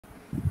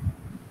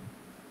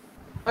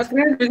My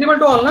screen is visible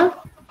to all, na?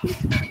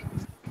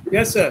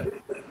 Yes, sir.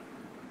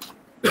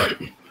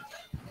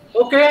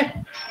 Okay.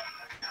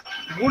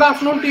 Good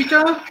afternoon,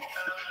 teacher.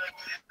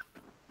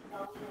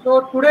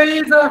 So today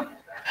is the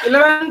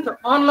 11th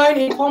online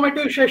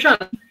informative session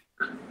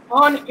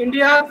on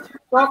India's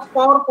stock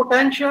power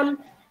potential,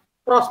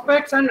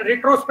 prospects and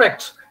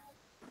retrospects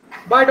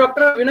by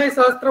Dr. Vinay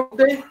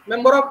Sahasrabuddhe,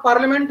 Member of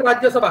Parliament,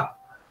 Rajya Sabha.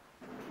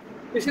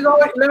 This is our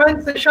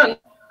 11th session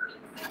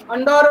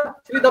under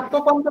Shri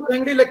Dattopant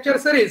Thengadi lecture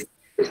series.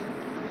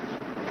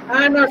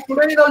 And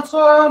today is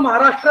also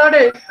Maharashtra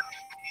Day.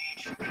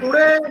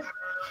 Today,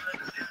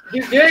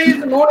 this day is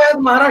known as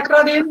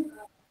Maharashtra Day.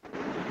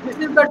 This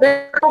is the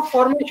day of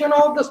formation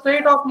of the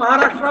state of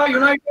Maharashtra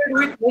united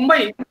with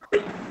Mumbai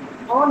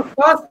on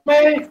 1st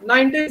May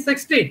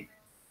 1960.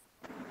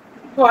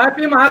 So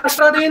happy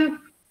Maharashtra Day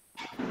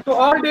to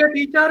all dear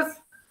teachers.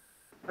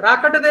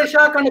 राकट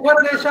देशा,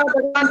 कणखर देशा,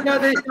 गगनांच्या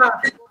देशा,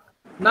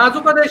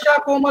 नाजुक देशा,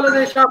 कोमल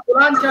देशा,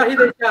 फुलांच्याही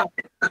देशा,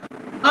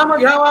 नाम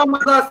घ्यावा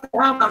माझा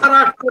हा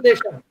महाराष्ट्र देश.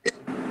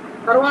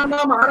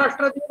 सर्वांना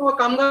महाराष्ट्र दिन व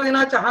कामगार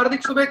दिनाच्या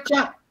हार्दिक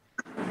शुभेच्छा.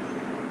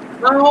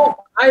 Now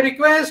I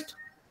request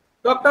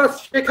Dr.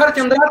 Shekhar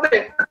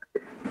Chandrate,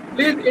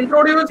 please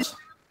introduce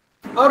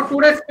our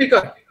today's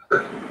speaker.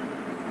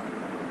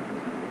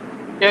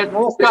 Yes,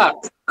 namaskar.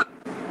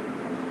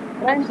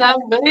 Friends, I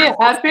am very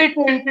happy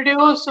to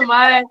introduce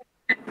my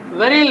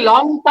very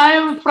long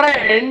time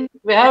friend.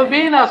 We have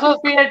been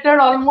associated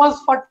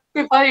almost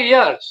 45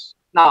 years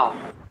now.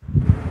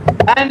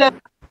 And I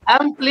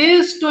am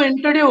pleased to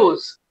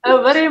introduce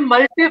a very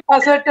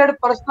multifaceted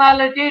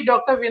personality,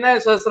 Dr.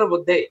 Vinay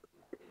Sahasrabuddhe.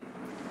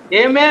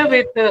 MA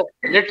with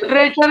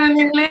literature in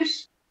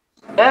English,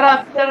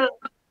 thereafter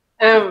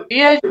a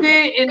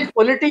PhD in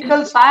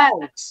political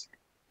science.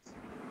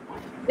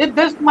 With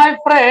this, my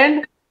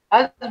friend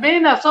has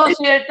been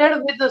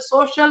associated with the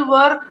social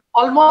work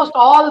almost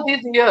all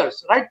these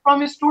years, right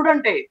from his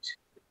student age.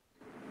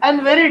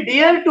 And very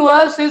dear to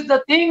us is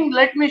the thing,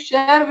 let me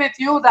share with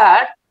you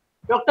that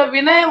Dr.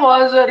 Vinay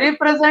was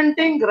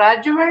representing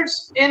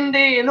graduates in the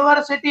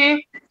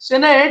University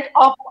Senate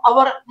of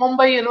our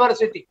Mumbai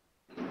University.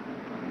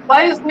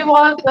 Twice he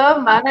was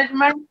the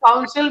Management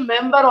Council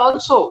member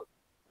also.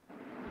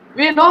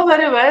 We know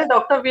very well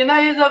Dr.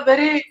 Vinay is a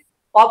very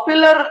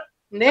popular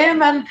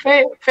name and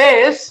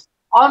face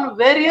on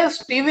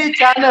various TV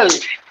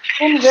channels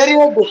in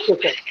various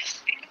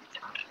discussions.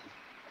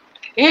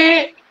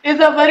 He is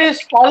a very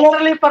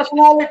scholarly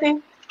personality,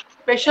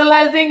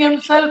 specializing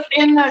himself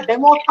in a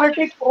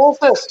democratic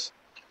process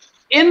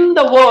in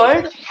the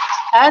world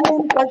and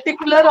in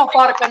particular of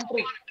our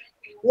country.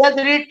 He has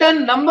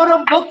written number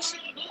of books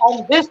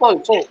on this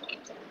also.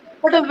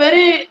 But a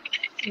very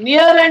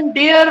near and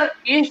dear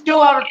issue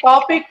or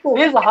topic to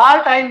his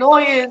heart, I know,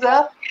 is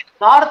a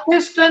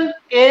northeastern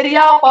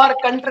area of our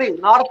country,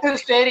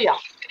 northeast area.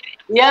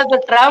 He has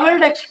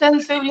traveled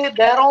extensively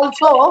there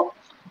also,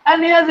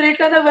 and he has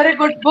written a very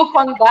good book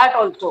on that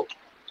also.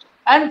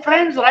 And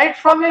friends, right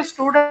from his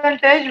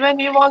student age, when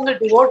he was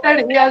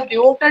devoted, he has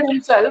devoted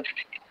himself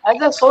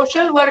as a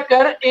social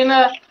worker in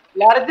a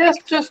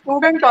largest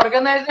student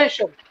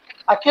organization,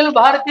 Akhil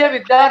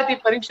Bharatiya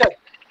Vidyarthi Parishad.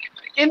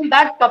 In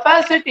that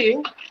capacity,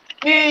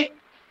 he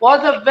was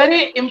a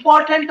very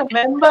important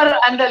member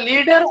and the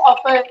leader of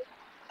a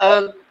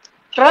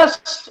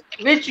trust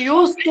which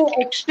used to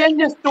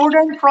exchange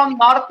students from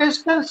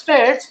northeastern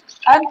states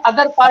and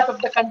other parts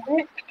of the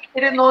country.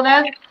 It is known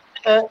as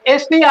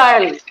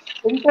ACIL,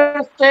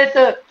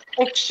 Interstate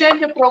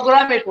Exchange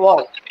Program it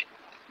was.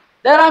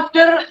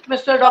 Thereafter,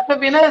 Mr. Dr.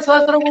 Vinay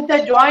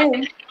Sahasrabuddhe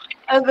joined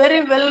a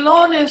very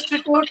well-known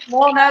institute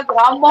known as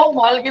Rambhau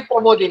Malgi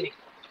Prabodhini.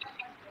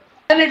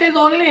 And it is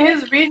only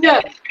his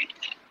vision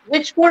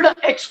which could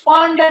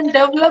expand and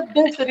develop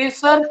this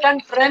research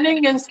and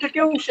training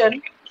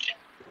institution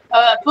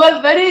to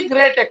a very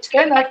great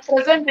extent. At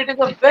present, it is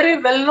a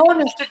very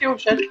well-known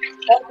institution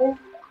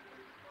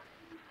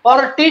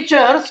for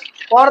teachers,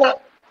 for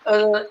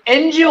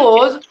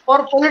NGOs,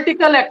 for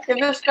political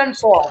activists and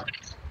so on.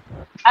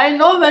 I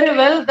know very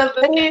well the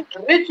very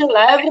rich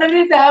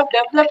library they have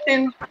developed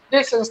in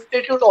this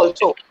institute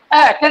also.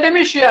 An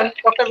academician,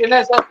 Dr.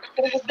 Vinay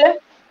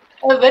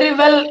Sahasrabuddhe, very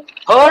well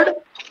heard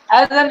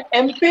as an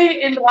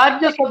MP in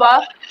Rajya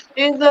Sabha,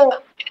 is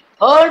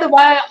heard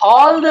by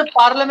all the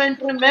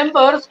parliamentary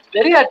members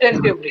very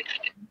attentively.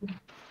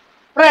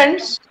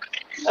 Friends,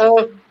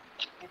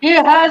 he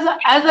has,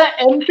 as an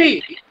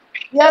MP,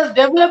 he has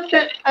developed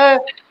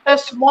a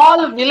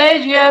small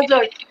village he has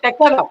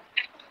taken up,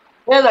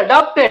 he has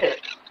adopted,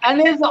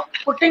 and is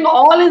putting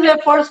all his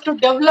efforts to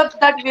develop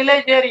that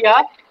village area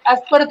as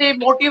per the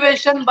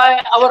motivation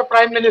by our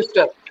Prime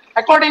Minister.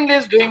 Accordingly,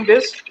 is doing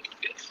this.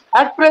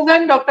 At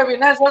present, Dr.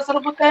 Vinay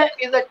Sahasrabuddhe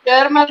is the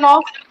chairman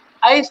of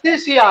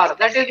ICCR,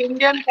 that is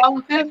Indian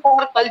Council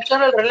for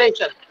Cultural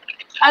Relations.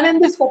 And in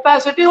this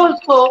capacity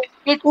also,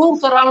 he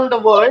tours around the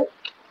world.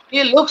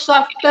 He looks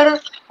after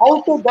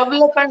how to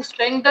develop and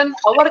strengthen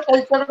our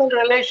cultural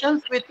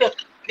relations with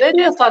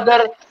various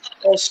other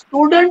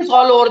students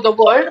all over the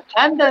world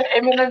and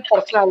eminent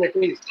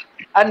personalities.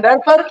 And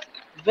therefore,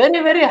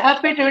 very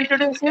happy to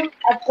introduce him.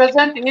 At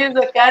present, he is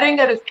carrying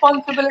a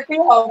responsibility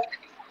of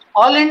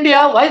All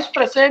India Vice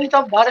President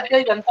of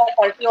Bharatiya Janata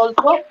Party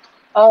also.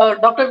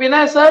 Dr.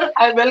 Vinay sir,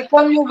 I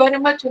welcome you very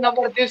much in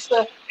our this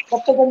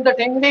Dattopant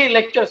Thengadi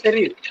lecture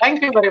series.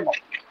 Thank you very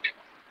much.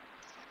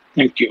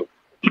 Thank you.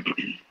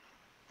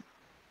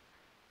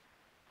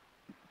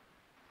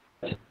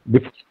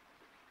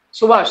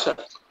 Subhash sir.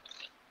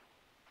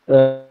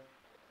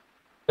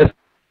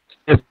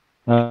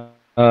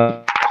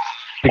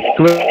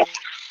 Request,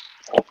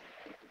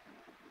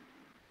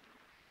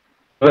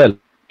 well,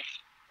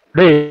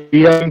 today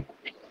we are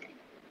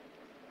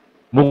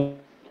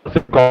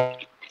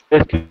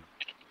at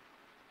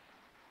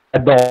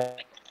the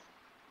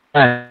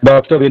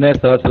Dr. Vinay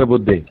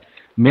Sahasrabuddhe.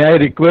 May I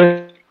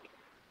request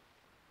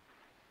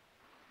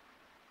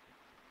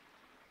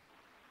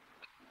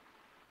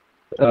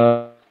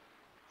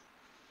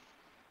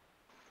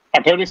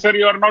Attorney sir,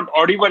 you are not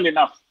audible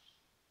enough.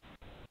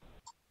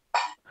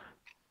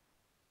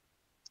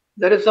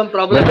 There is some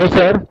problem. hello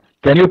sir,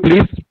 can you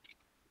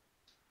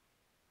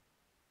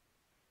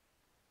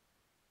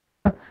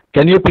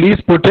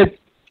please put it?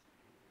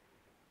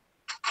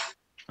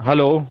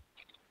 Hello.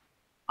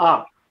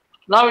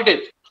 Now it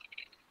is.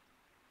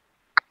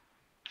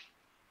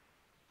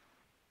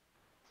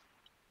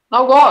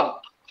 Now go on.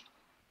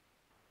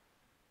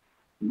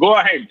 Go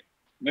ahead,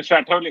 Mr.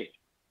 Attorney.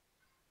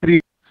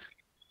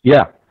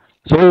 Yeah.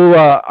 So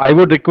I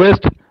would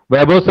request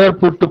Vaibhav sir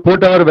to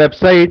put our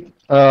website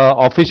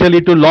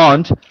officially to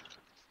launch.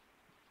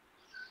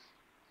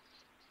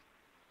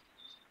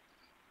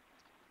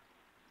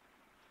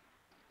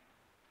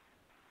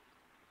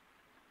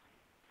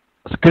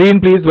 Screen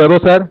please,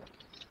 Vaibhav sir.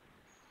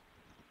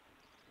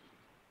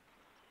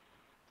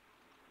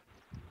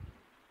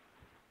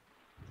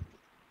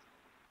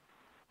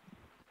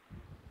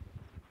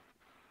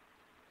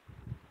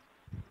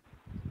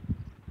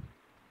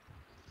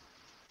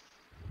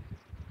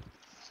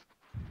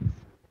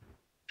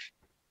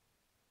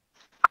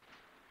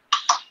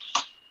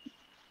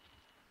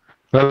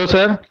 Vaibhav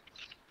sir.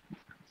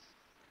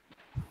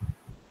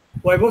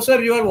 Vaibhav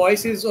sir, your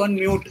voice is on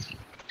mute.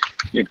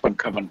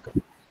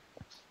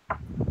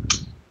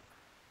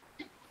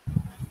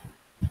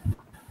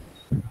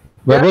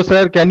 Vaibhav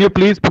sir, can you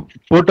please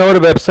put our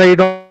website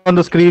on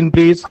the screen,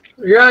 please?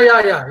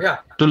 Yeah.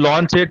 To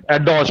launch it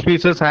at the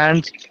auspicious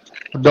hands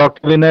of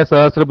Dr. Vinay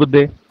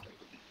Sahasrabuddhe.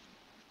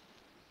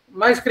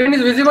 My screen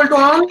is visible to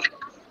all?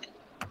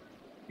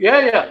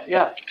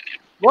 Yeah.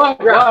 Go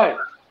ahead.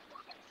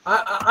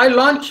 I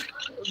launch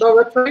the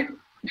website.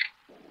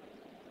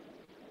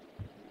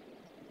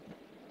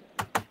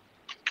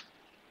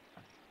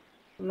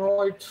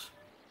 No, it's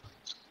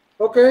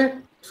okay.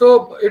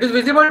 So it is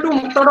visible to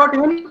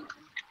mukta.in?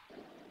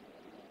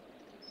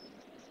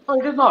 No,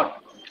 it is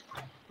not.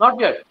 Not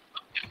yet.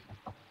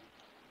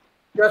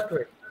 Just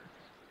wait.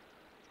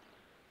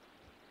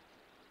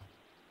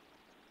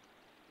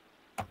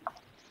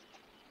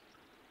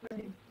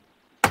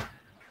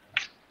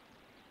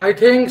 I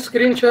think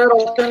screen share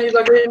option is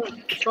again,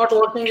 it's not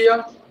working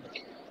here.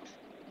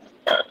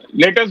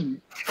 Let us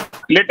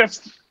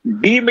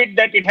deem it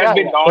that it has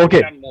been launched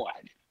Okay. and move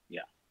ahead.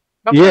 Yeah.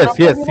 Yes,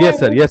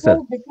 sir.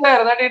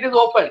 Declare that it is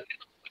open.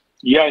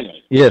 Yeah.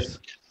 Yes.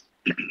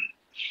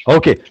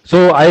 Okay.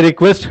 So I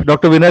request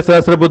Dr. Vinay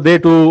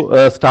Sahasrabuddhe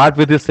to start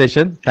with this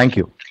session. Thank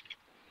you.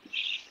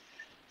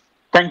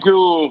 Thank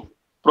you,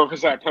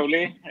 Professor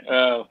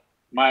Athavale,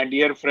 my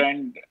dear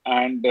friend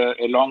and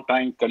a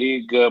long-time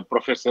colleague,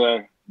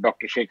 Professor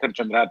Dr. Shekhar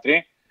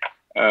Chandratre,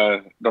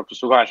 Dr.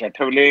 Subhash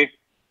Athavale,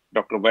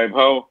 Dr.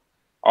 Vaibhav,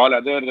 all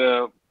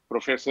other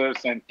professors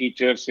and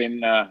teachers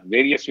in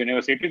various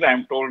universities. I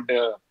am told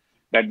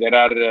that there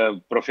are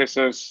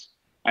professors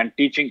and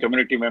teaching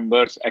community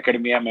members,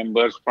 academia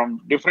members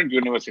from different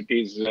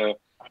universities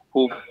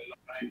who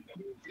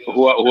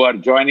are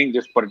joining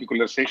this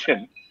particular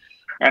session.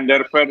 And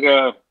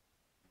therefore,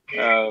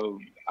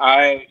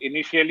 I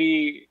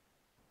initially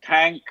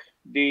thank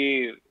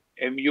the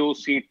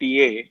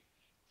MUCTA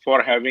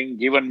for having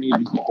given me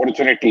the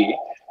opportunity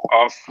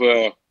of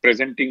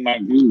presenting my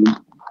views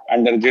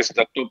under this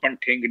Dattopant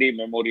Thengadi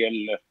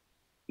Memorial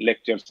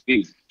Lecture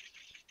Series.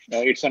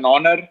 It's an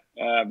honor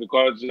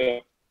because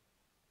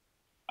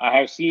I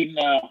have seen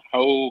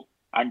how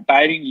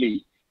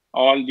untiringly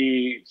all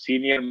the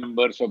senior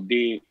members of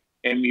the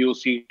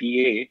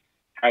MUCTA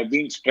have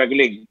been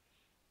struggling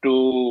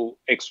to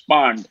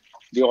expand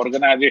the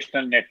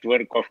organizational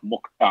network of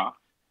Mukta,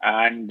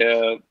 and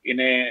in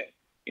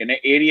an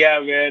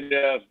area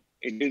where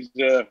it is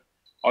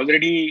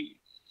already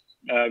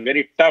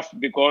very tough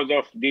because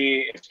of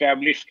the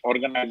established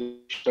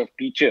organizations of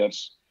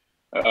teachers.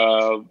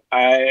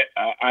 I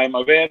am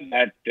aware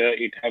that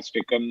it has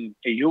taken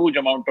a huge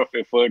amount of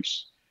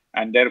efforts,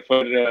 and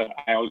therefore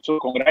I also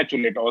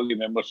congratulate all the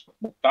members of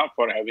Mukta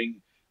for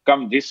having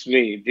come this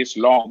way, this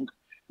long,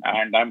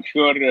 and I'm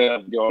sure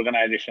the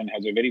organization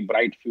has a very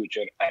bright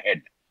future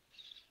ahead.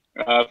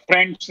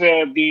 Friends,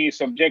 the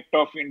subject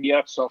of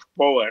India's soft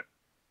power,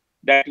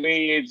 that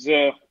way is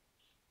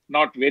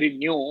not very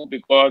new,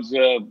 because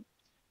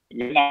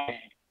when I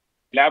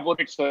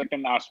elaborate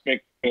certain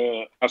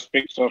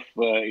aspects of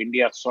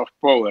India's soft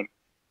power,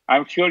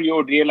 I'm sure you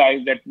would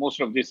realize that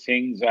most of these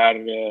things are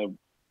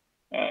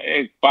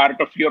a part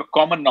of your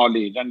common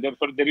knowledge, and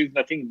therefore there is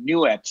nothing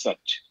new as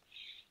such.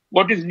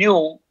 What is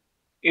new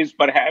is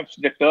perhaps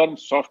the term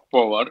soft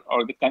power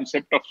or the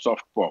concept of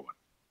soft power.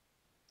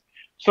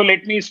 So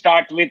let me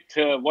start with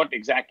what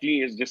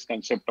exactly is this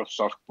concept of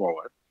soft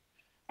power.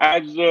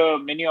 As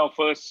many of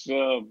us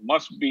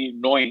must be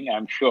knowing,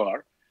 I'm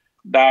sure,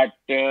 that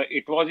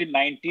it was in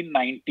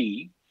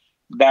 1990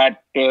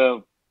 that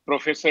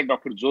Professor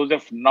Dr.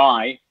 Joseph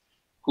Nye,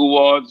 who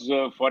was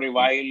for a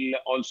while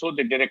also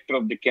the director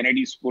of the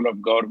Kennedy School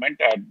of Government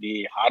at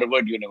the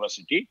Harvard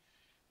University,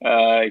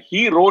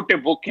 he wrote a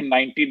book in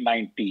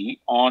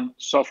 1990 on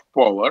soft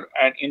power.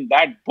 And in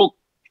that book,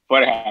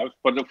 perhaps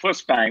for the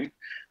first time,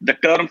 the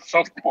term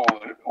soft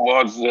power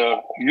was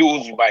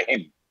used by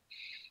him.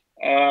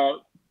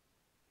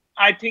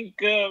 I think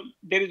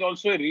there is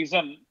also a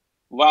reason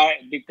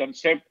why the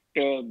concept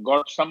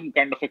got some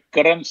kind of a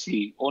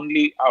currency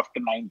only after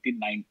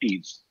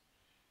 1990s.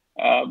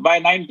 By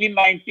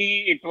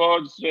 1990, it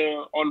was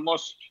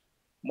almost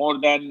more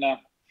than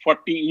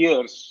 40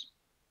 years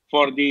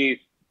for the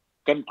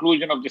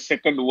conclusion of the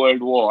Second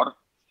World War.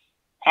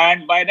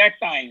 And by that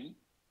time,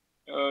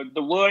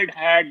 the world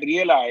had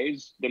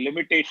realized the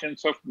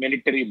limitations of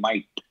military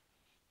might.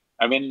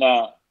 I mean,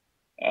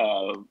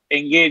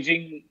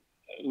 engaging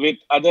with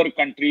other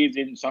countries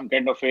in some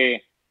kind of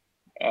a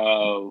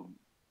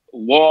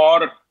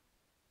war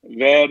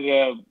where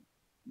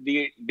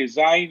the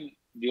design,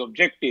 the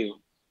objective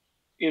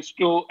is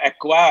to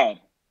acquire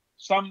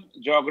some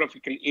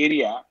geographical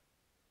area.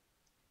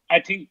 I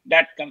think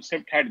that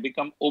concept had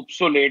become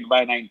obsolete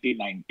by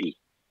 1990.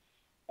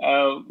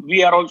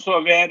 We are also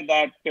aware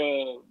that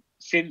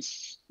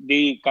since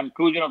the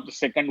conclusion of the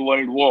Second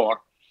World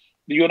War,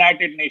 the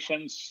United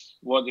Nations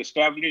was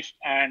established,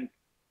 and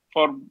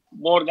for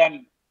more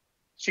than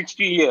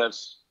 60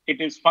 years,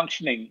 it is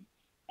functioning,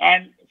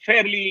 and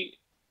fairly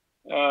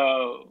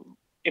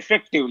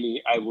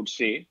effectively, I would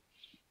say.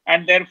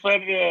 And therefore,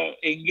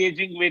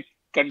 engaging with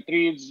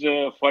countries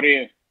for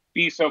a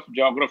piece of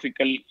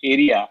geographical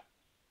area,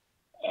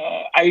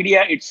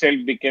 idea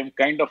itself became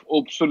kind of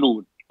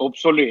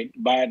obsolete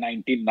by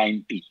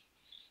 1990.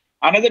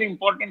 Another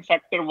important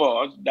factor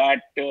was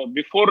that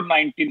before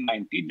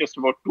 1990, just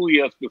about 2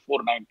 years before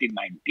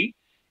 1990,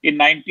 in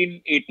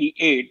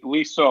 1988,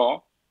 we saw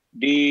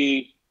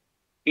the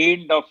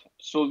end of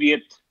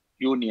Soviet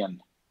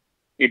Union.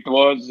 It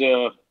was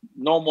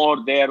no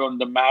more there on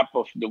the map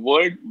of the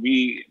world.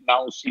 We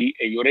now see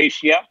a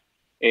Eurasia,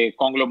 a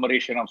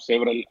conglomeration of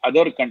several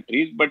other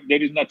countries, but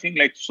there is nothing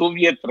like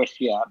Soviet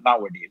Russia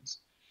nowadays.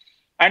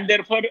 And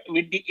therefore,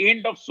 with the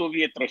end of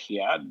Soviet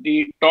Russia,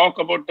 the talk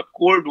about the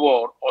Cold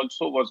War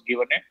also was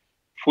given a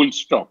full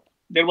stop.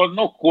 There was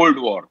no Cold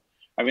War.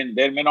 I mean,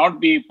 there may not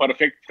be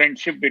perfect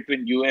friendship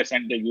between US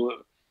and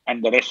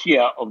the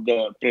Russia of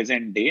the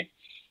present day.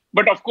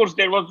 But of course,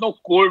 there was no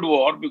Cold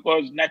War,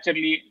 because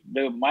naturally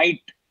the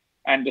might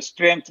and the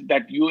strength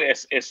that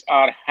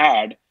USSR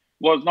had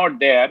was not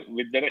there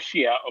with the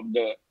Russia of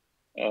the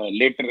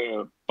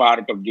later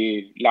part of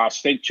the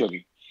last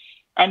century.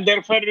 And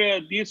therefore,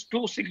 these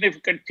two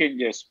significant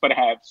changes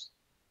perhaps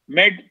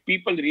made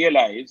people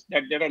realize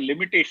that there are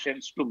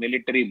limitations to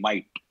military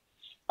might.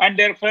 And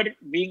therefore,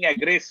 being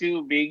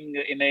aggressive, being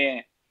in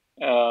a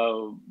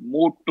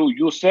mood to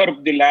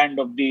usurp the land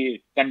of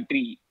the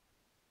country,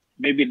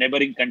 maybe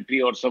neighboring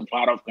country or some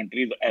far-off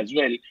countries as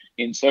well,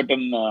 in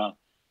certain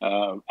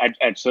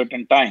at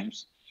certain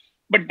times.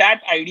 But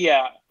that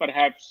idea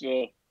perhaps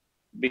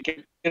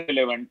became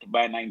irrelevant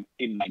by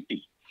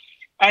 1990.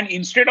 And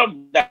instead of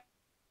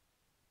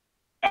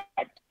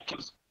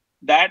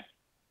that,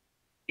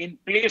 in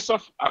place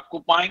of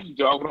occupying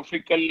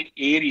geographical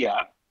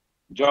area,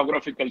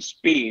 geographical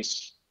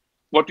space,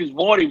 what is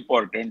more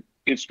important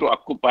is to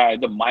occupy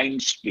the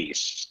mind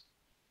space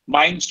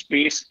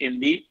in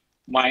the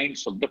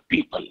minds of the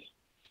people.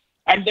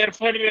 And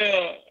therefore,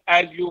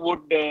 as you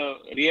would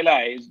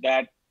realize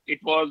that it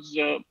was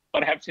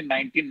perhaps in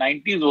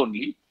 1990s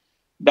only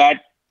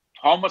that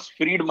Thomas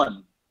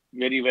Friedman,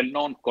 very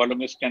well-known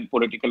columnist and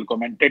political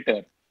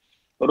commentator,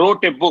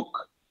 wrote a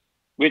book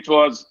which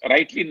was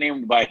rightly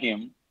named by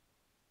him,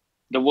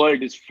 The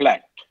World is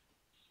Flat.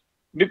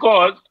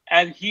 Because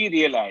as he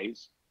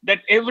realized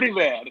that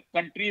everywhere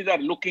countries are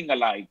looking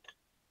alike,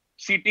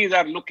 cities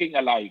are looking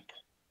alike.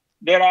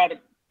 There are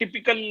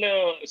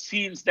typical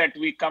scenes that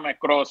we come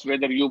across,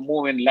 whether you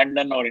move in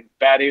London or in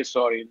Paris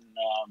or in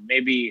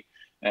maybe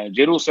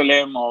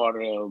Jerusalem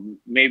or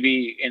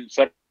maybe in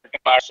certain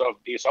parts of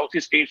the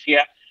Southeast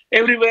Asia.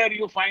 Everywhere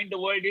you find the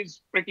world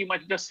is pretty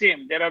much the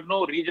same. There are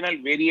no regional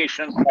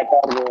variations that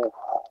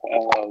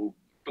are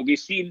to be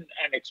seen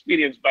and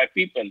experienced by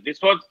people. This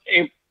was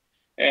a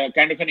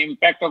kind of an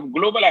impact of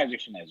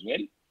globalization as well.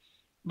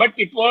 But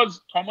it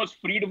was Thomas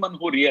Friedman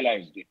who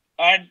realized it.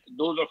 And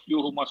those of you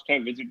who must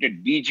have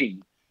visited Beijing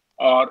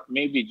or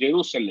maybe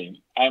Jerusalem.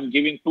 I am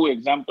giving two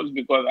examples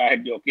because I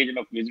had the occasion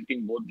of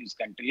visiting both these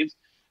countries,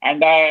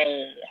 and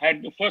I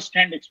had the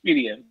first-hand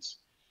experience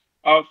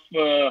of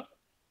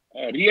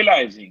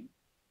realizing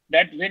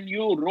that when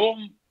you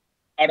roam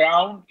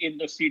around in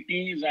the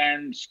cities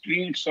and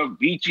streets of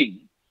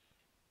Beijing,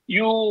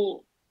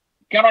 you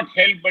cannot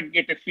help but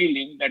get a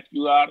feeling that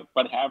you are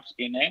perhaps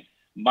in a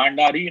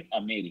Mandarin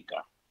America.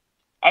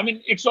 I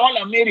mean, it's all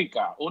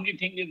America. Only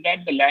thing is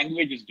that the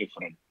language is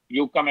different.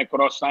 You come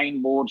across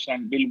signboards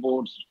and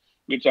billboards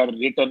which are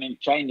written in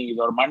Chinese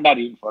or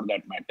Mandarin for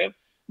that matter.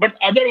 But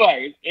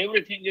otherwise,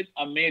 everything is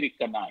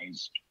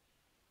Americanized.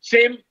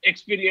 Same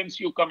experience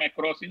you come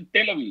across in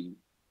Tel Aviv.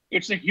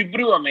 It's a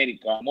Hebrew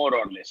America, more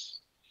or less.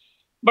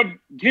 But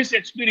this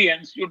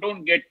experience you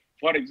don't get,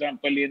 for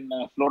example, in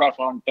Flora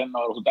Fountain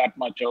or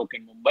Hutatma Chowk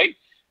in Mumbai,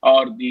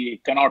 or the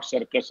Connaught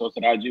Circus of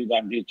Rajiv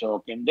Gandhi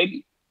Chowk in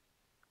Delhi.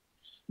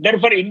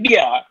 Therefore,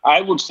 India,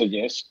 I would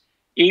suggest,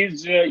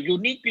 is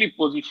uniquely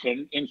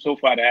positioned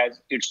insofar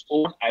as its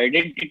own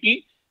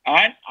identity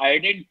and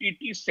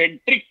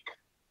identity-centric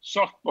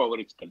soft power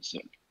is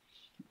concerned.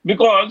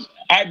 Because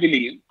I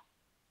believe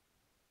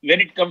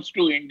when it comes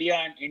to India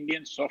and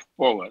Indian soft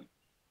power,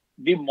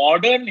 the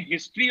modern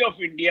history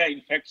of India,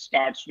 in fact,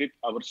 starts with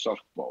our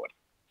soft power.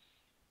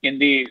 In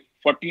the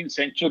 14th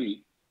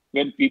century,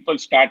 when people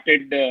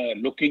started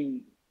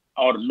looking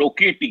or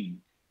locating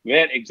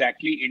where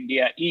exactly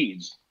India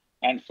is,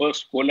 and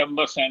first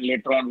Columbus and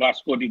later on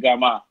Vasco da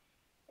Gama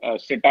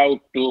set out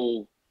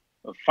to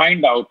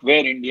find out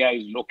where India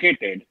is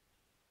located,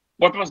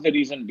 what was the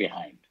reason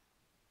behind?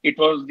 It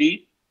was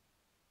the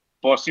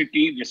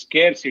paucity, the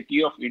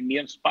scarcity of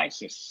Indian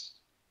spices.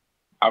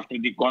 After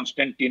the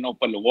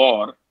Constantinople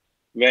War,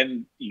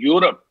 when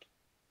Europe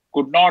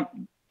could not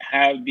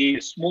have the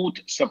smooth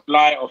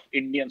supply of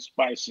Indian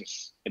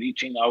spices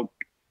reaching out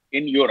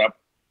in Europe,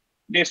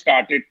 they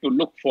started to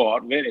look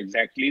for where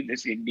exactly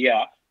this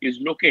India is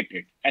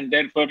located. And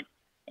therefore,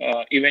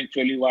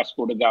 eventually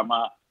Vasco da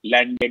Gama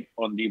landed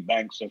on the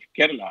banks of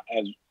Kerala,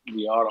 as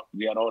we are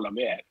all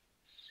aware.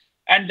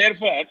 And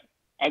therefore,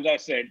 as I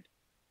said,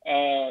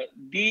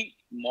 the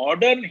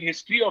modern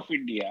history of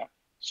India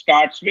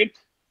starts with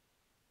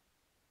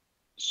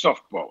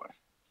soft power.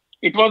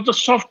 It was the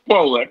soft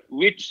power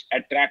which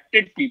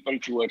attracted people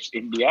towards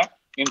India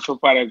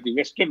insofar as the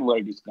Western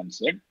world is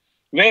concerned,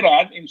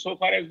 whereas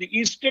insofar as the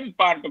eastern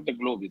part of the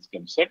globe is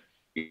concerned,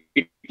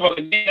 it was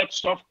a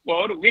soft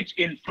power which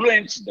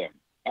influenced them,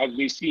 as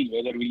we see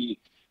whether we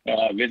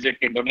visit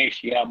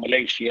Indonesia,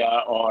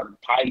 Malaysia, or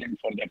Thailand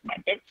for that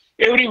matter.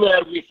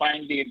 Everywhere we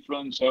find the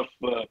influence of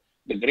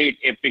the great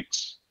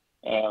epics,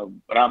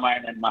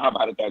 Ramayana and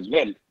Mahabharata as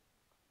well.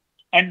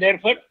 And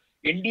therefore,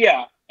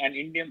 India and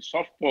Indian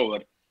soft power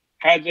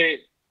has a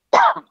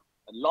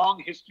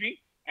long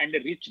history and a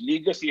rich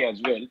legacy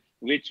as well,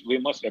 which we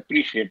must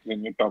appreciate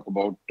when we talk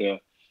about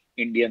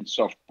Indian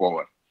soft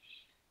power.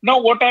 Now,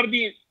 what are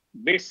the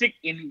basic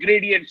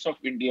ingredients of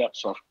India's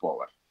soft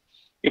power?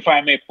 If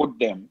I may put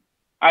them,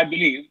 I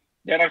believe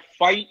there are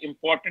 5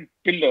 important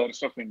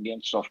pillars of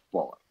Indian soft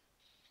power.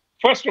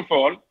 First of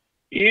all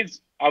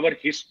is our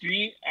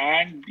history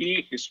and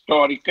the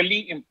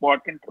historically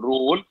important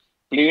role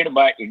played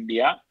by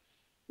India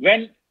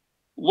when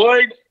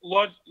the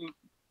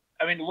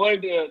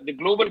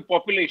global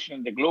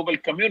population, the global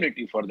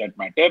community for that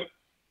matter,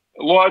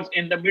 was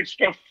in the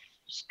midst of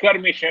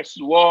skirmishes,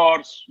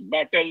 wars,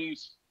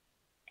 battles,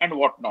 and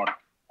whatnot.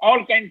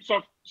 All kinds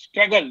of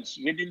struggles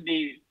within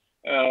the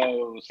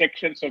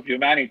sections of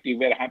humanity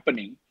were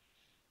happening.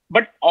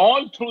 But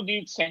all through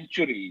these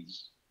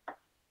centuries,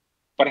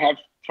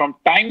 perhaps from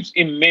times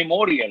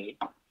immemorial,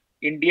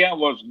 India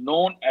was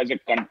known as a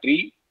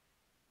country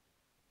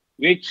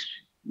which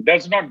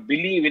does not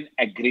believe in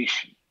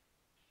aggression.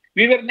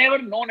 We were never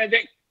known as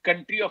a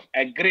country of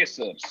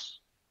aggressors.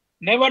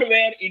 Never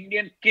were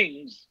Indian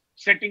kings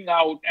setting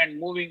out and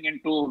moving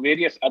into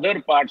various other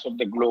parts of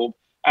the globe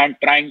and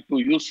trying to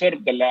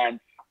usurp the land,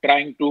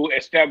 trying to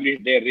establish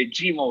their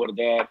regime over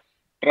there,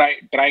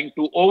 trying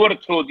to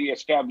overthrow the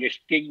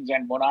established kings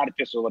and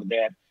monarchs over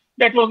there.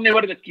 That was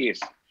never the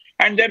case.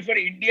 And therefore,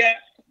 India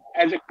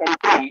as a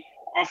country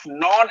of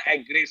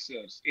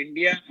non-aggressors,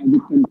 India as a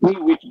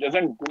country which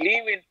doesn't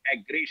believe in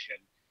aggression,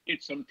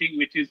 it's something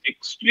which is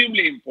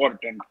extremely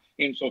important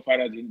insofar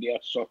as India's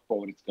soft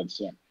power is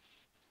concerned.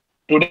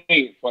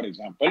 Today, for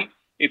example,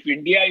 if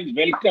India is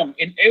welcome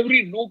in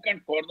every nook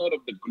and corner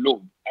of the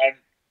globe, and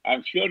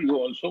I'm sure you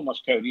also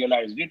must have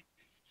realized it,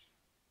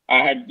 I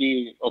had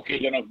the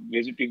occasion of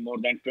visiting more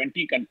than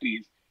 20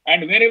 countries,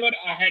 and wherever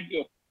I had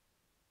the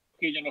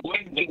occasion of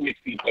going with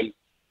people,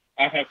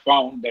 I have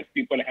found that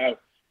people have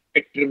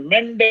a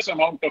tremendous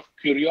amount of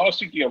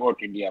curiosity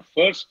about India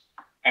first,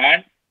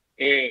 and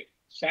a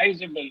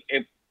sizable,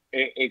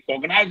 a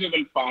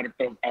cognizable part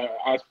of,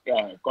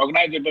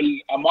 cognizable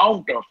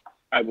amount of,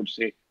 I would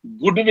say,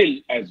 goodwill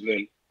as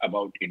well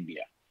about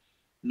India.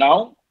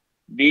 Now,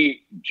 the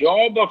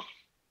job of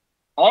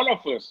all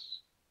of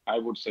us, I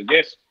would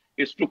suggest,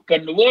 is to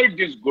convert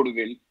this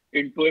goodwill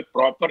into a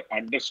proper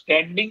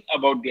understanding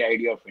about the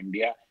idea of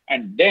India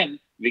and then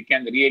we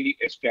can really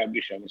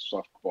establish our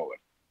soft power.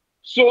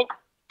 So,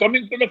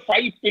 coming to the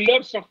 5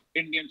 pillars of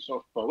Indian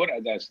soft power,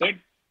 as I said,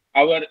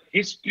 our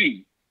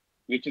history,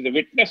 which is a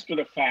witness to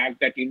the fact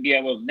that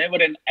India was never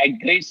an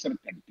aggressor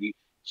country,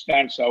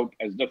 stands out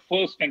as the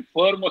first and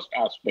foremost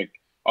aspect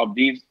of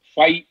these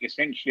 5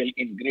 essential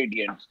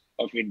ingredients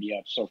of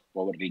India's soft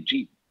power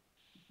regime.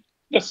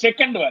 The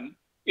second one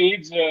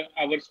is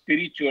our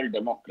spiritual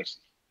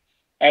democracy.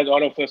 As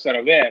all of us are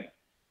aware,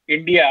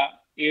 India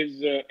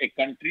is a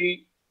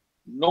country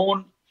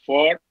known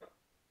for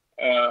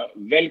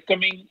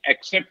welcoming,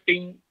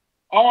 accepting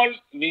all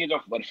ways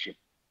of worship.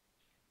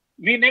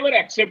 We never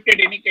accepted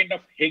any kind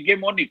of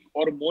hegemonic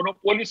or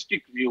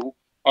monopolistic view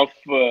of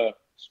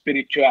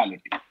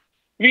spirituality.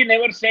 We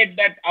never said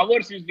that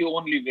ours is the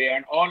only way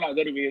and all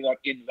other ways are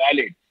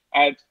invalid,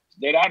 as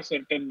there are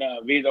certain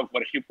ways of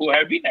worship who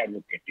have been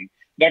advocating.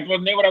 That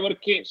was never our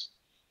case.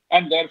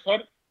 And therefore,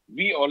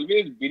 we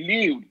always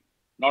believed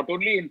not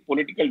only in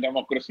political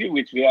democracy,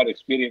 which we are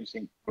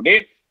experiencing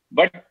today,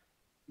 but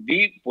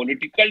the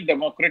political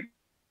democratic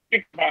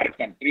of our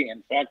country,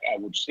 in fact, I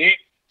would say,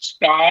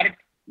 start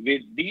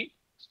with the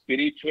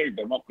spiritual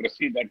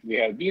democracy that we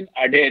have been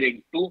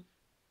adhering to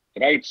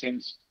right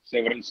since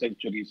several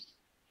centuries.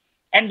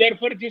 And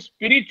therefore, the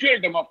spiritual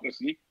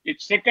democracy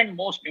is second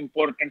most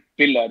important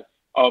pillar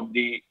of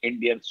the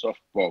Indian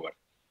soft power.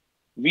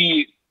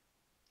 We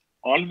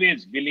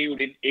always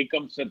believed in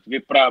Ekam Sat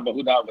Vipra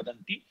Bahuda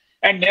Vadanti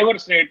and never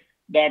said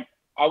that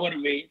our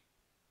way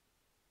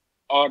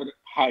or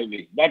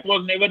highway. That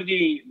was never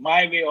the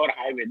my way or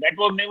highway. That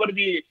was never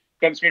the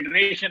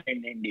consideration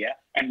in India.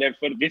 And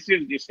therefore, this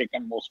is the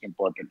second most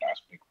important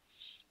aspect.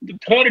 The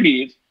third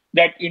is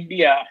that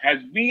India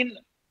has been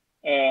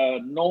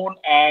known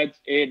as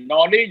a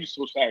knowledge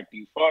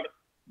society for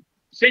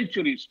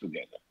centuries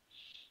together.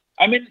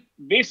 I mean,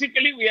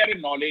 basically, we are a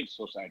knowledge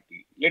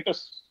society. Let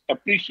us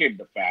appreciate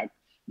the fact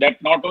that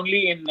not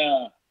only in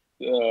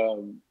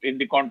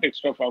the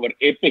context of our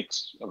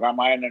epics,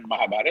 Ramayana and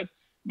Mahabharata,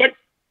 but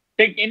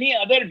take any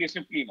other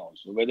discipline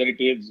also, whether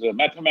it is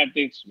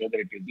mathematics, whether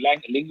it is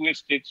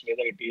linguistics,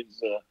 whether it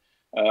is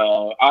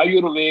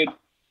Ayurveda,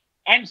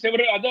 and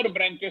several other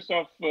branches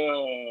of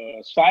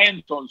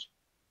science also.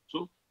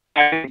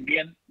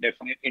 Indians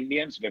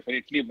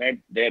definitely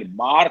made their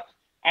mark,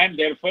 and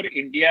therefore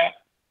India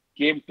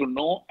came to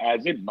know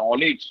as a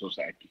knowledge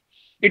society.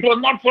 It was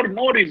not for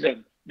no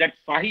reason that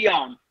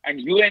Fahian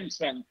and Yuan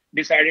Sang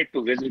decided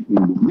to visit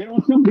India. There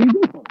was some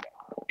reason for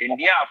that.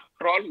 India,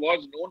 after all,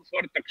 was known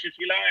for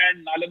Takshashila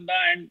and Nalanda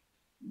and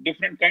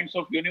different kinds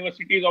of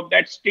universities of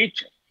that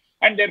stature.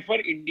 And therefore,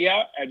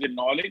 India as a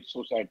knowledge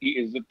society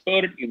is the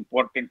third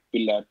important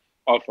pillar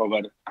of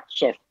our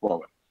soft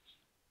power.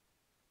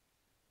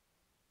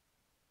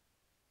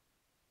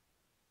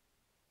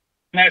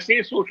 When I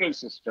say social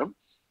system,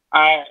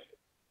 I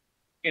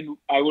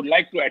would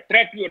like to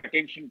attract your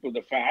attention to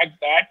the fact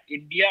that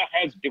India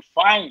has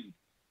defined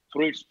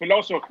through its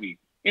philosophy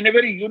in a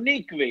very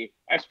unique way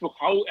as to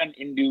how an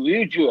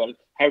individual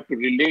have to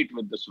relate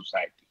with the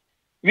society.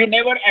 We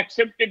never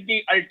accepted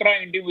the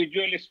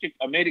ultra-individualistic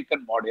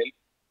American model,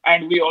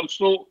 and we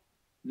also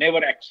never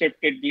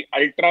accepted the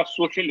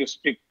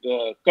ultra-socialistic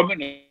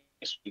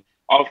communist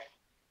of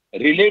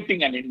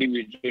relating an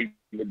individual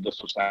with the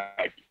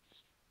society.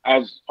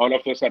 As all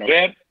of us are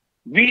aware,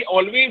 we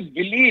always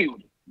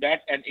believed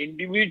that an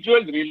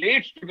individual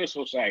relates to the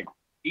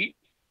society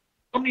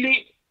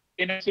only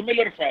in a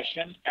similar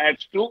fashion as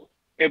to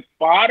a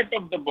part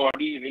of the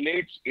body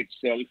relates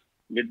itself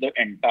with the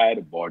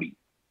entire body,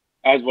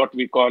 as what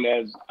we call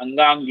as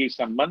Angangi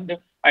Sambandha.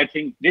 I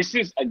think this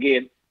is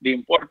again the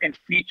important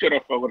feature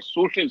of our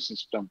social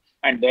system,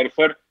 and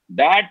therefore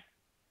that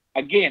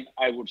again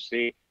I would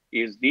say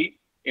is the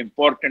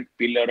important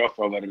pillar of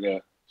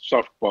our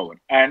soft power.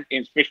 And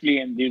especially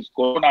in these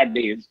corona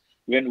days,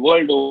 when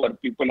world over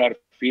people are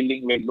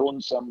feeling very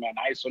lonesome and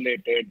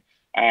isolated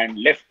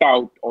and left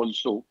out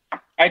also,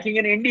 I think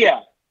in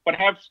India,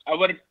 perhaps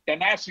our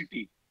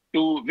tenacity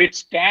to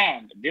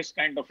withstand this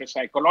kind of a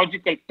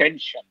psychological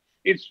tension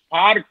is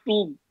far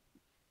too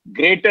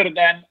greater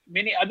than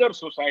many other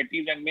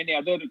societies and many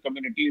other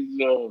communities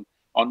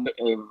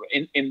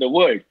in the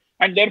world.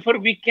 And therefore,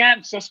 we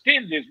can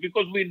sustain this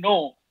because we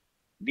know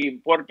the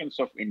importance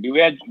of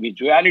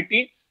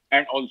individuality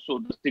and also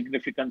the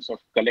significance of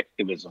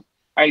collectivism.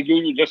 I'll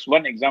give you just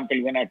one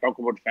example when I talk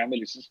about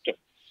family system.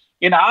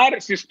 In our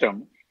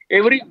system,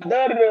 every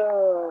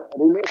other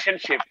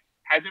relationship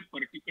has a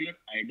particular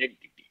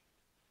identity.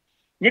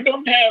 We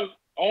don't have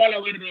all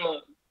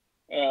our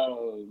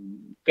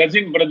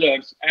cousin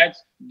brothers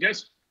as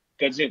just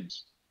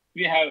cousins.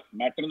 We have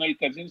maternal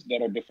cousins,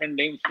 there are different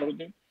names for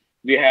them.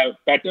 We have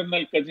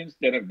paternal cousins,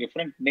 there are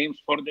different names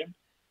for them.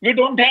 We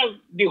don't have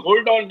the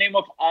hold-all name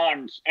of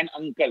aunts and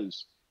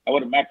uncles.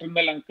 Our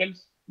maternal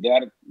uncles, they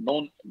are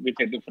known with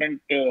a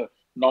different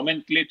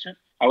nomenclature.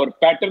 Our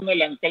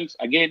paternal uncles,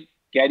 again,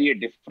 carry a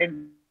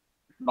different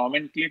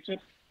nomenclature.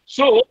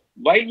 So,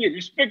 while we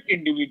respect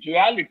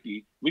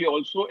individuality, we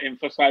also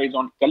emphasize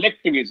on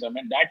collectivism,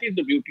 and that is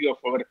the beauty of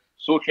our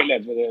social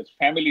as well as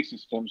family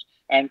systems.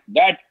 And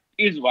that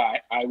is why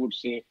I would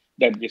say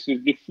that this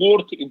is the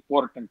fourth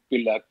important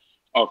pillar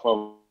of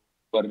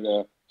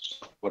our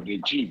soft power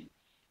regime.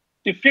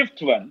 The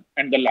fifth one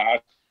and the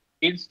last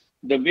is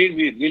the way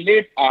we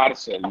relate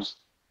ourselves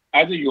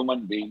as a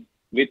human being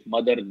with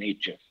Mother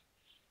Nature.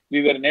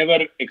 We were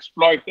never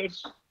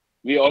exploiters.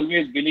 We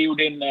always believed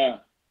in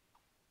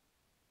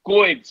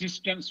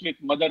coexistence with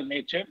Mother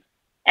Nature.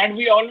 And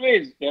we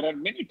always, there are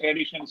many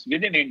traditions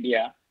within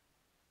India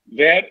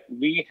where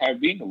we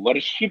have been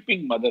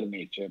worshipping Mother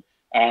Nature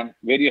and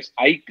various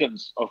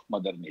icons of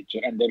Mother Nature.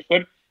 And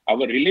therefore,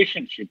 our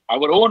relationship,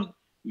 our own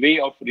way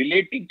of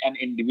relating an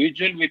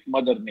individual with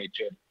Mother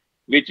Nature,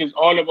 which is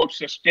all about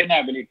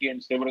sustainability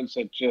and several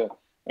such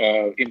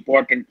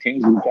important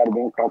things which are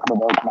being talked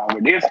about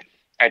nowadays.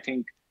 I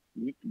think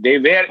they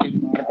were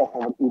in part of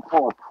our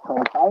ethos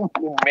from times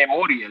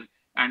immemorial,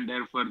 and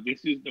therefore,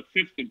 this is the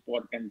fifth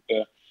important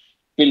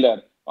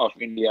pillar of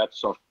India's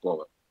soft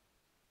power.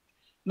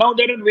 Now,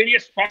 there are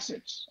various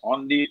facets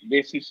on the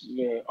basis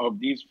of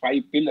these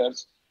five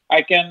pillars.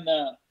 I can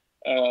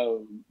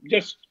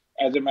just,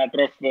 as a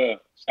matter of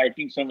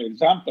citing some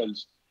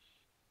examples,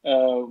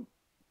 uh,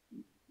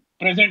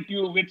 present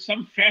you with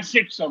some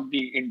facets of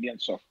the Indian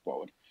soft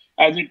power.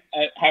 As it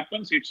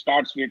happens, it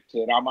starts with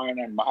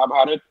Ramayana and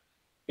Mahabharata.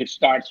 It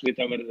starts with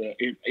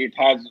it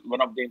has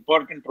one of the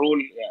important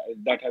role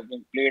that has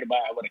been played by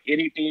our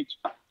heritage,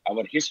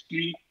 our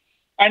history,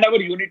 and our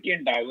unity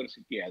and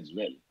diversity as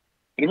well.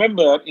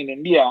 Remember, in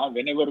India,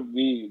 whenever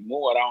we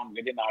move around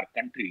within our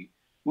country,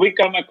 we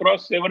come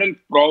across several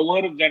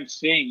proverbs and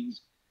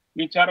sayings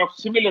which are of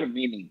similar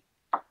meaning.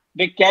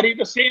 They carry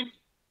the same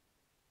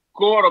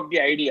core of the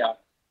idea,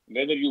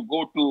 whether you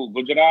go to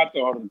Gujarat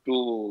or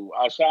to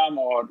Assam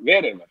or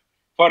wherever.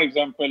 For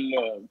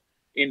example,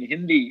 in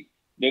Hindi,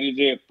 there is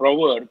a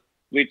proverb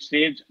which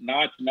says,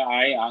 Nach na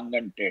aaye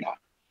angan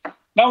tedha.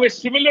 Now, a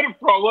similar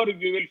proverb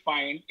we will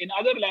find in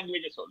other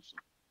languages also.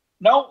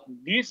 Now,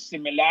 this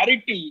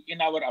similarity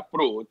in our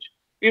approach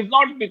is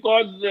not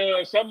because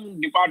some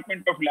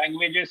department of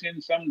languages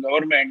in some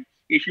government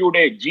issued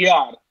a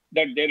GR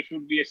that there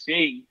should be a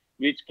saying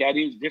which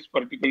carries this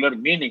particular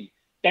meaning.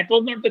 That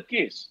was not the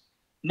case.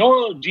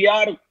 No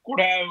GR could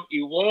have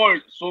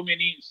evolved so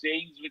many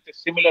sayings with a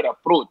similar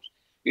approach.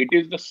 It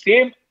is the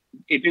same,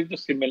 it is the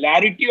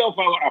similarity of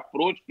our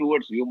approach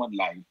towards human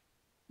life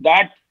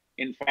that,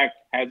 in fact,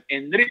 has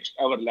enriched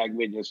our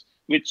languages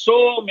with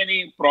so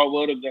many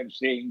proverbs and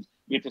sayings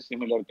with a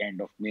similar kind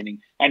of meaning.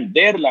 And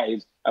there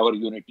lies our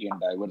unity and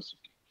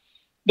diversity.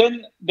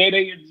 Then there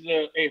is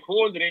a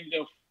whole range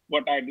of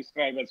what I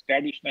describe as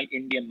traditional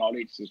Indian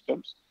knowledge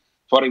systems.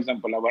 For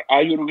example, our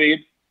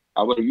Ayurveda,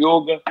 our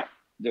yoga,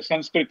 the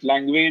Sanskrit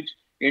language,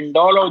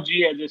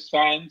 Indology as a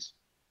science,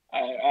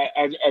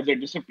 as a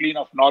discipline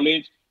of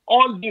knowledge,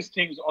 all these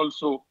things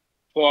also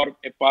form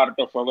a part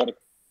of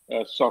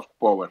our soft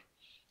power.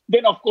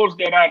 Then, of course,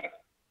 there are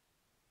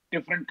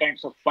different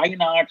kinds of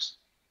fine arts,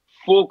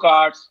 folk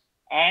arts,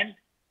 and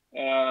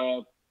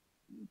uh,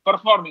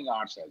 performing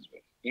arts as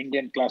well.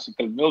 Indian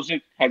classical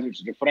music has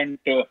its different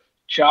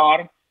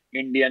charm.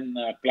 Indian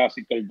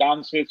classical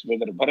dances,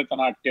 whether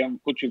Bharatanatyam,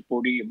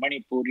 Kuchipudi,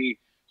 Manipuri,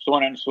 so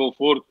on and so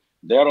forth,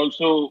 they are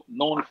also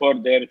known for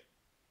their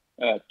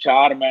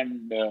charm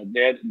and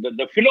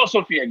the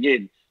philosophy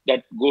again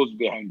that goes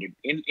behind it.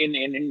 In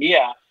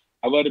India,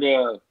 our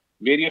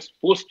various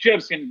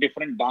postures in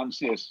different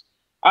dances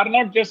are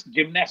not just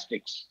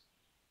gymnastics.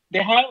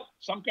 They have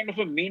some kind of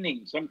a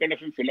meaning, some kind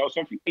of a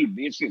philosophical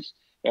basis.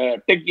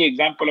 Take the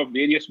example of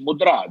various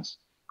mudras.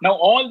 Now,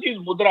 all these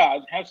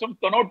mudras have some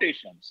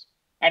connotations,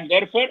 and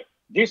therefore,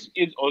 this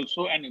is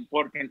also an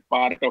important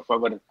part of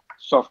our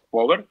soft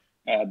power.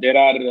 There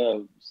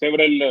are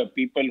several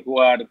people who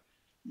are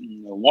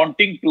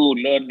wanting to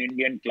learn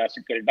Indian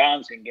classical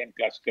dance, Indian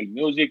classical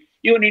music,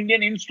 even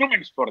Indian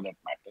instruments for that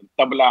matter,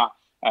 tabla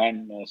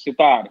and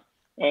sitar.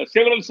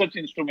 Several such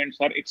instruments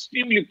are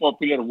extremely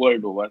popular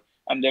world over,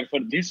 and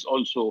therefore this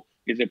also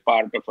is a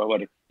part of our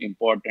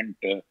important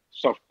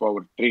soft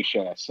power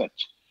treasure as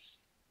such.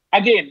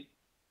 Again,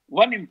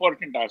 one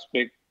important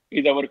aspect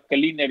is our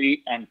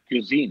culinary and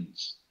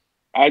cuisines.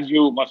 As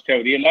you must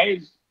have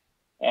realized,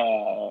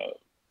 uh,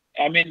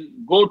 I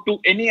mean, go to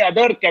any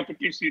other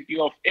capital city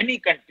of any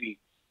country,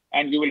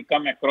 and you will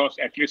come across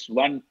at least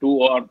one,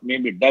 two, or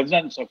maybe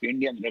dozens of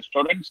Indian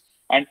restaurants,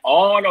 and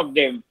all of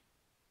them,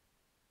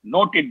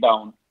 note it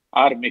down,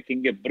 are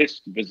making a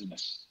brisk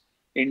business.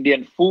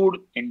 Indian food,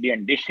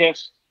 Indian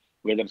dishes,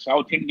 whether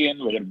South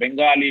Indian, whether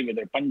Bengali,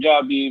 whether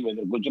Punjabi,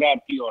 whether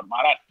Gujarati or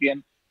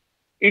Maharashtrian,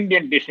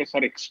 Indian dishes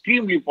are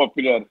extremely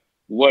popular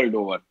world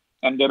over.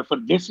 And therefore,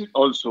 this is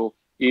also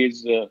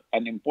is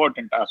an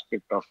important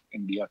aspect of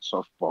India's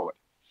soft power.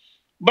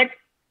 But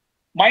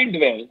mind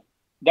well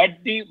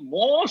that the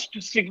most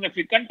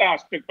significant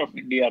aspect of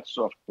India's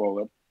soft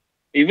power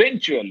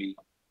eventually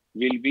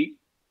will be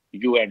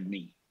you and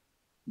me,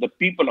 the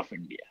people of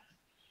India.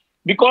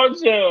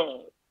 Because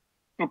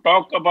to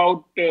talk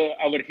about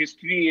our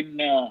history in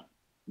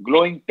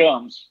glowing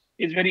terms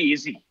is very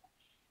easy.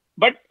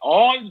 But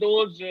all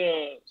those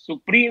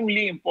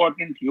supremely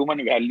important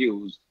human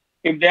values,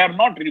 if they are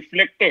not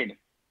reflected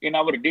in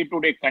our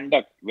day-to-day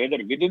conduct, whether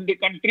within the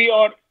country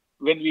or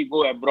when we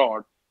go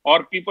abroad,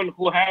 or people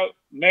who have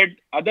made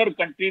other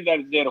countries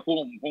as their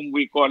home, whom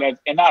we call as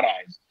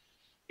NRIs,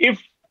 if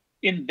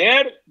in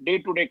their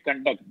day-to-day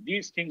conduct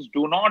these things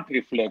do not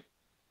reflect,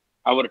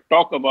 our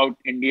talk about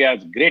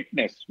India's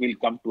greatness will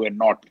come to a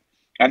naught.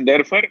 And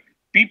therefore,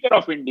 people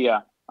of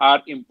India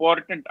are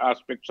important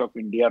aspects of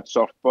India's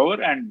soft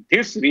power. And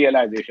this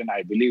realization,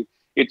 I believe,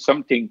 it's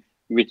something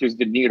which is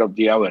the need of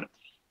the hour.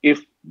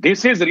 If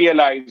this is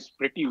realized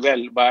pretty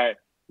well by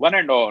one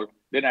and all,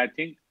 then I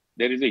think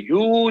there is a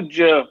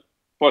huge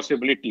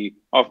possibility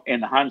of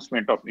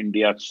enhancement of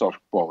India's soft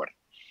power.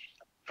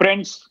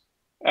 Friends,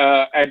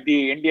 at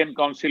the Indian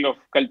Council of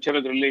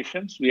Cultural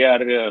Relations, we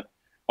are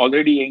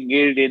already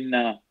engaged in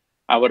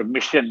our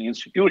mission,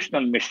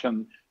 institutional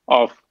mission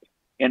of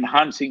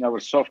enhancing our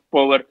soft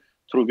power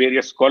through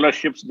various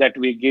scholarships that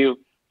we give,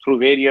 through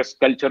various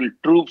cultural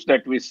troops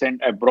that we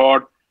send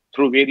abroad,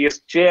 through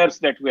various chairs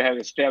that we have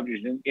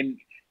established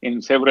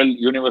in several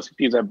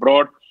universities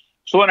abroad,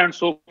 so on and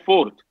so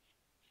forth.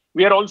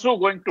 We are also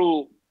going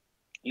to,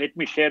 let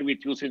me share with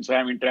you, since I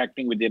am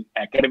interacting with the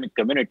academic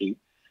community,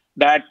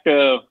 that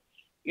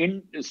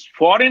in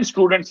foreign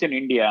students in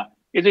India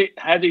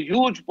has a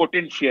huge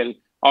potential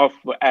of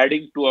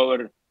adding to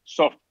our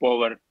soft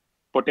power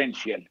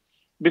potential,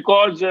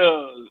 because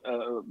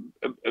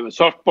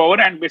soft power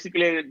and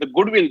basically the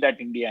goodwill that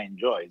India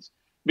enjoys.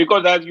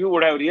 Because as you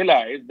would have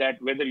realized that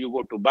whether you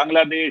go to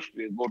Bangladesh,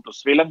 you go to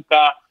Sri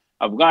Lanka,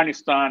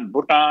 Afghanistan,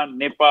 Bhutan,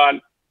 Nepal,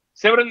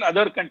 several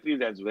other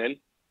countries as well,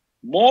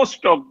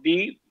 most of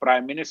the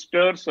prime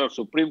ministers or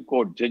Supreme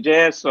Court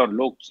judges or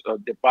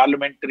the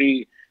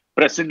parliamentary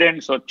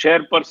presidents or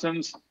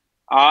chairpersons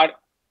are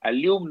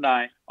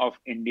alumni of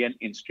Indian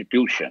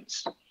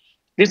institutions.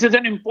 This is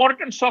an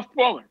important soft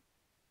power.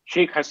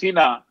 Sheikh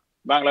Hasina,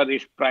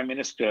 Bangladesh Prime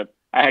Minister,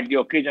 I had the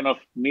occasion of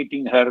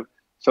meeting her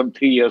some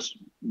 3 years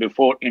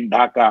before in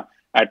Dhaka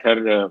at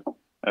her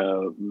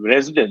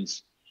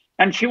residence.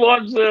 And she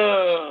was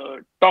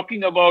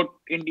talking about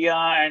India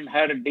and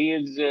her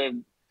days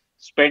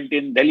spent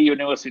in Delhi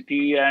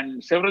University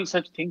and several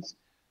such things.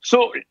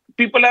 So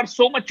people are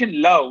so much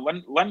in love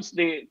once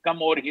they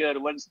come over here,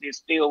 once they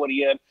stay over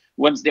here,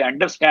 once they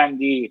understand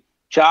the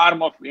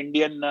charm of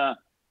Indian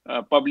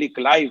public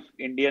life,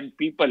 Indian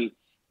people,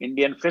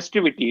 Indian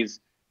festivities,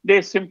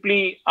 they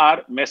simply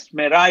are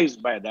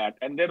mesmerized by that.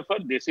 And therefore,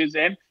 this is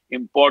an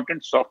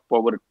important soft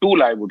power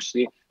tool, I would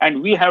say.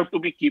 And we have to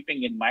be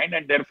keeping in mind.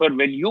 And therefore,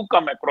 when you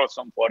come across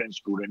some foreign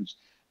students,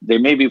 they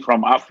may be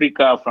from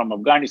Africa, from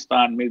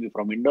Afghanistan, maybe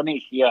from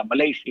Indonesia,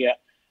 Malaysia,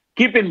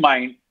 keep in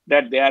mind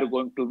that they are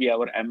going to be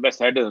our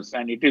ambassadors.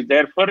 And it is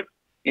therefore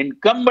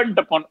incumbent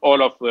upon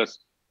all of us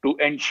to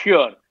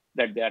ensure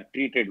that they are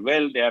treated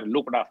well, they are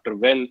looked after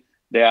well,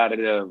 they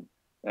are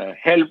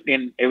helped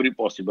in every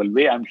possible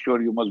way. I'm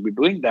sure you must be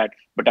doing that,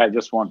 but I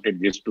just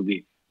wanted this to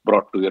be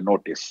brought to your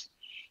notice.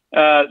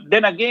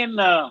 Then again,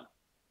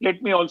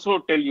 let me also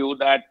tell you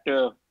that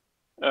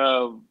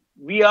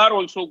we are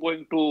also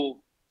going to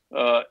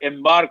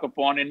embark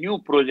upon a new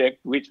project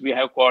which we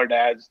have called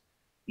as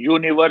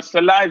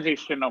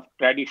Universalization of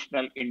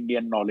Traditional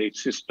Indian Knowledge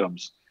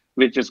Systems,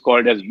 which is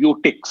called as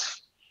UTIX.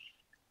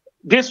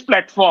 This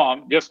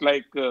platform, just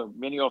like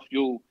many of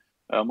you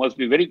must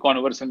be very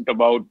conversant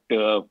about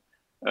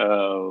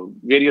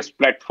various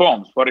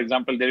platforms. For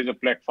example, there is a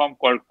platform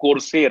called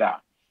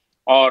Coursera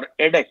or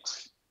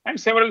edX, and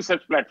several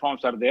such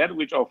platforms are there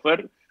which offer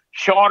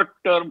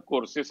short-term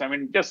courses. I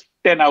mean, just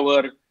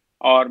 10-hour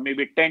or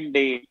maybe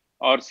 10-day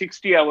or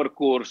 60-hour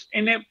course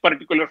in a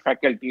particular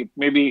faculty. It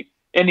may be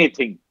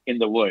anything in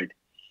the world.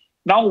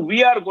 Now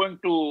we are going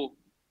to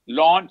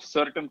launch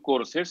certain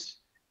courses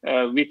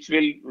which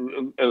will,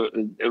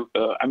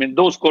 I mean,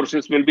 those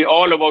courses will be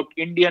all about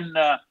Indian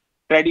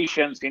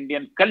traditions,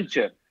 Indian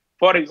culture.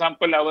 For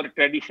example, our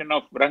tradition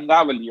of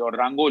Rangavali or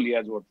Rangoli,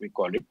 as what we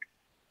call it.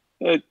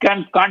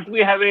 Can't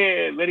we have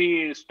a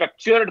very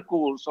structured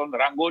course on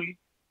Rangoli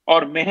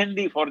or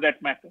Mehendi for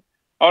that matter?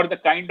 Or the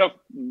kind of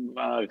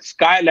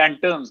sky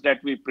lanterns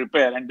that we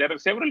prepare. And there are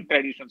several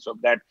traditions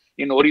of that.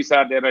 In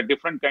Orissa, there are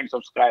different kinds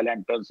of sky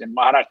lanterns. In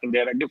Maharashtra,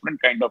 there are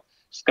different kinds of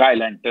sky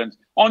lanterns.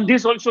 On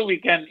this also, we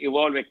can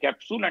evolve a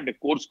capsule and a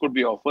course could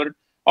be offered.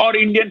 Or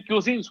Indian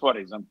cuisines, for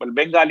example,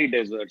 Bengali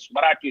desserts,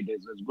 Marathi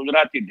desserts,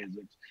 Gujarati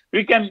desserts.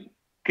 We can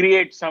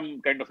create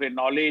some kind of a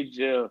knowledge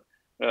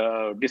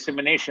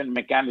dissemination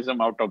mechanism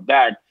out of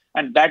that.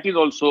 And that is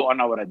also on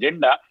our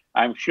agenda.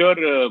 I'm sure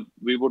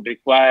we would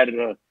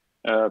require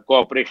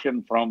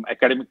cooperation from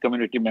academic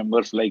community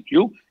members like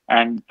you,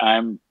 and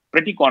I'm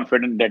pretty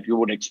confident that you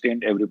would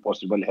extend every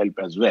possible help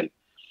as well.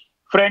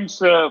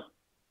 Friends,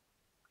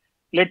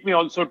 let me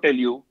also tell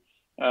you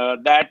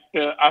that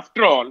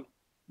after all,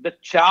 the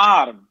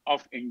charm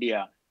of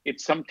India,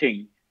 it's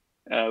something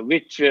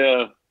which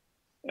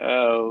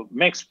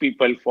makes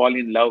people fall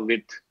in love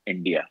with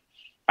India.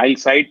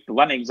 I'll cite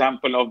one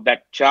example of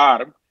that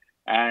charm.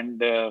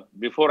 And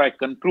before I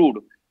conclude,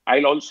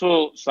 I'll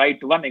also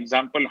cite one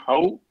example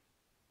how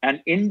an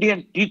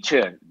Indian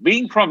teacher,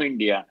 being from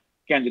India,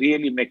 can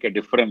really make a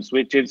difference,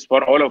 which is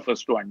for all of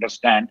us to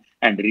understand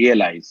and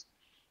realize.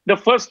 The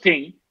first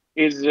thing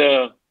is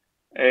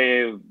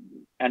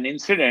an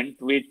incident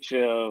which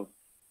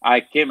I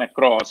came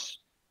across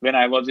when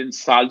I was in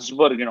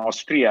Salzburg in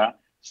Austria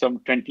some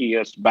 20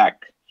 years back.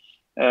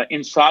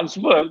 In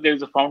Salzburg, there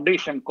is a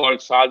foundation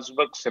called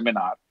Salzburg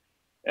Seminar.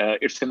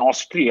 It's in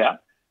Austria.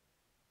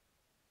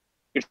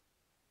 It's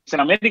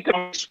an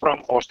American from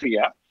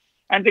Austria,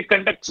 and they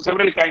conduct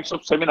several kinds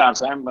of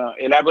seminars. I'm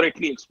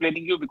elaborately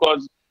explaining you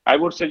because I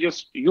would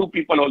suggest you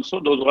people also,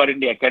 those who are in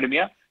the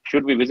academia,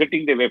 should be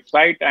visiting the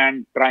website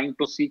and trying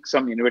to seek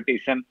some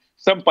invitation,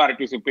 some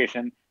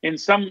participation in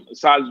some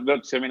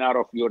Salzburg seminar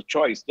of your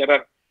choice. There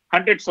are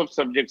hundreds of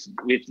subjects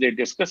which they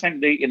discuss,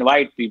 and they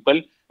invite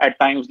people. At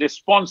times they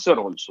sponsor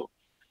also.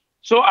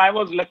 So I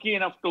was lucky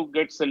enough to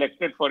get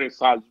selected for a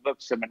Salzburg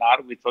seminar,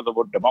 which was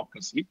about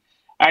democracy.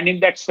 And in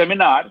that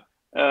seminar,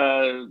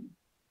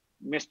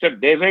 Mr.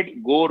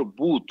 David Gore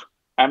Booth,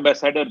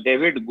 Ambassador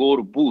David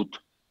Gore Booth,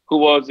 who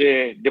was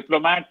a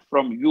diplomat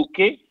from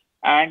UK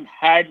and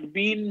had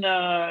been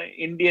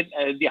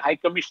the High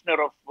Commissioner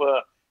of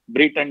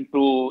Britain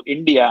to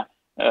India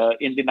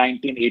in the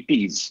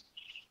 1980s.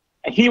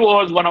 He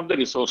was one of the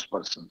resource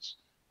persons.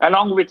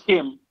 Along with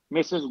him,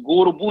 Mrs.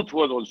 Gore Booth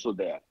was also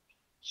there.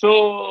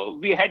 So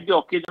we had the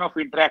occasion of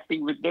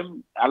interacting with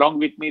them. Along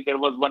with me, there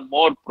was one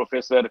more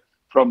professor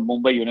from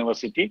Mumbai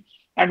University.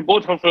 And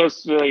both of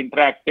us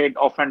interacted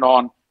off and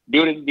on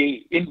during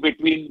the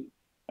in-between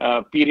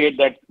period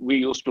that we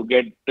used to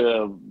get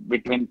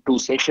between two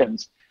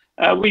sessions.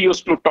 We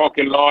used to talk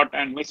a lot,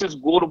 and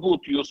Mrs. Gore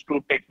Booth used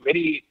to take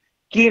very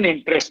keen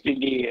interest in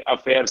the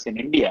affairs in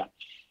India.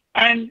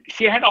 And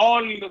she had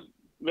all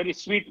very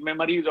sweet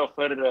memories of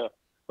her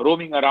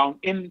roaming around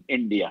in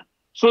India.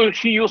 So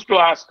she used to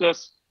ask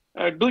us,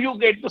 do you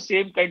get the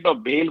same kind of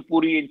bhel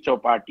puri in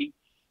Chowpatty?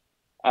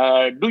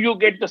 Do you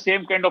get the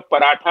same kind of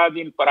parathas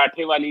in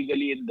Parathe Wali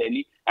Gali in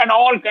Delhi? And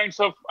all kinds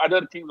of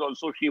other things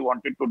also she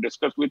wanted to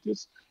discuss with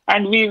us.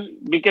 And we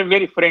became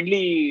very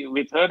friendly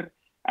with her.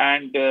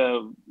 And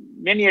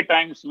many a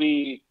times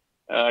we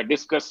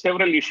discussed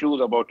several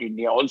issues about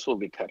India also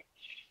with her.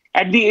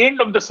 At the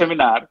end of the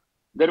seminar,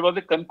 there was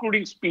a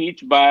concluding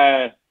speech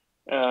by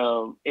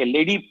a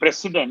lady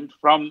president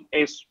from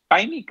a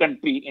tiny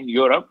country in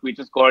Europe, which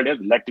is called as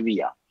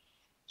Latvia.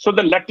 So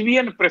the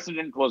Latvian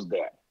president was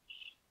there.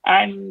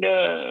 And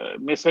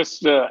Mrs.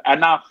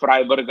 Anna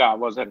Freiberga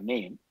was her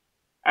name.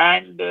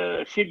 And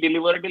she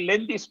delivered a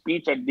lengthy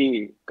speech at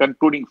the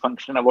concluding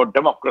function about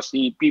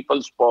democracy,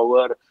 people's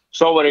power,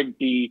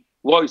 sovereignty,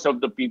 voice of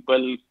the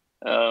people,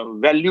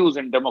 values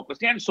in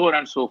democracy, and so on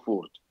and so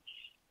forth.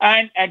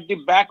 And at the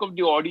back of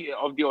the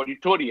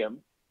auditorium,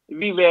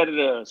 we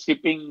were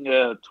sipping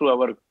through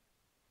our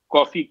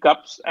coffee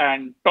cups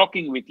and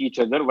talking with each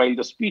other while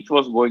the speech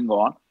was going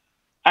on.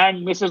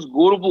 And Mrs.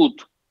 Gurbuth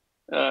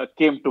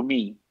came to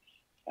me,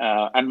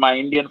 and my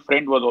Indian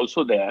friend was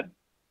also there.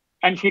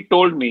 And she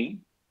told me,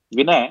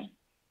 Vinay,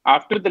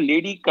 after the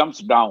lady comes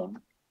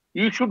down,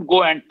 you should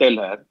go and tell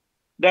her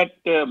that,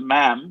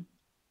 ma'am,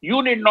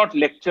 you need not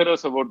lecture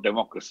us about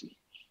democracy.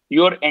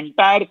 Your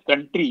entire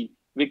country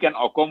we can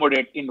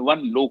accommodate in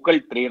one local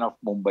train of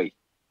Mumbai.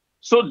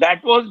 So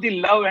that was the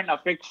love and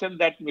affection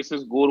that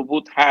Mrs.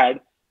 Gurbuth had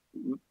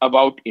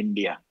about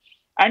India.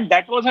 And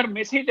that was her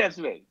message as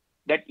well,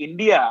 that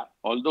India,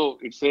 although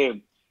it's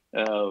a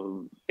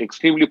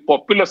extremely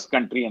populous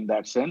country in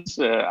that sense,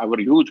 our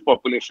huge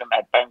population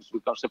at times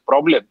becomes a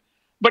problem.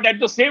 But at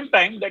the same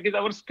time, that is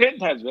our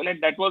strength as well.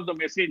 And that was the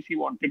message he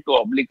wanted to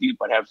obliquely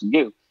perhaps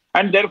give.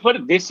 And therefore,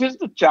 this is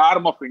the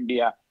charm of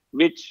India,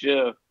 which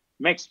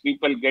makes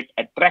people get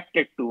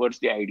attracted towards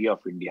the idea of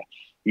India.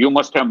 You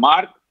must have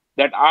marked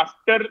that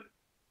after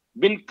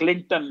Bill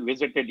Clinton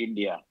visited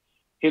India,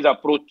 his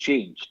approach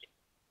changed.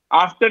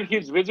 After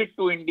his visit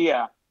to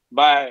India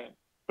by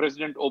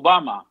President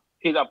Obama,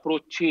 his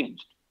approach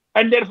changed.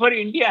 And therefore,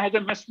 India has a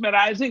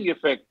mesmerizing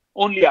effect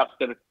only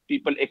after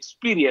people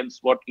experience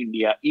what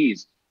India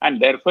is.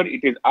 And therefore,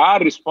 it is our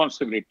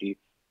responsibility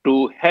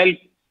to help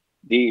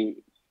the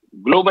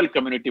global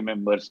community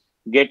members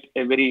get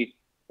a very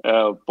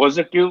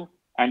positive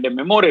and a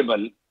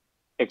memorable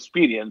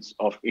experience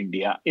of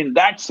India. In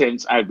that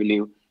sense, I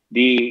believe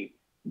the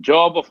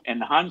job of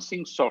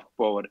enhancing soft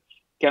power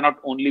cannot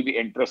only be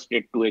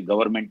entrusted to a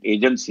government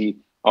agency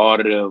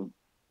or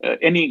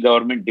any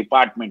government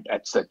department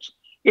as such.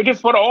 It is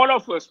for all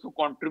of us to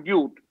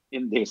contribute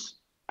in this.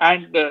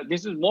 And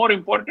this is more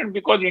important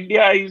because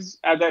India is,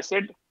 as I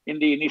said in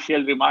the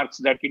initial remarks,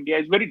 that India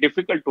is very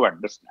difficult to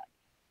understand.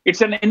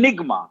 It's an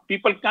enigma.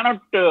 People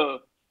cannot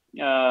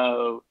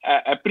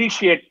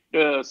appreciate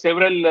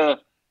several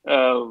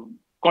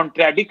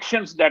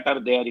contradictions that are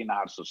there in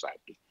our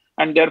society.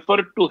 And therefore,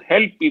 to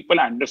help people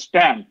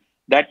understand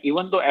that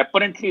even though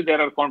apparently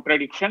there are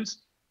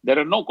contradictions, there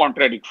are no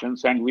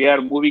contradictions, and we are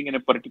moving in a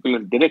particular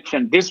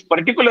direction. This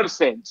particular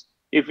sense,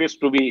 if is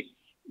to be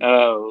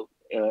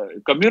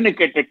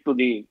communicated to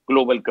the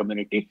global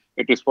community.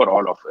 It is for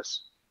all of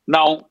us.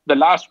 Now, the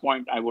last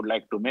point I would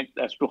like to make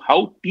as to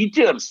how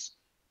teachers,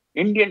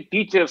 Indian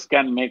teachers,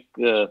 can make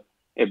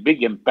a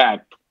big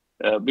impact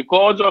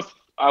because of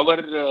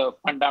our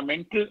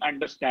fundamental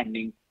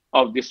understanding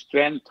of the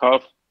strength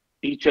of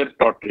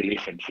teacher-taught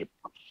relationship.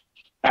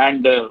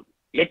 And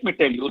let me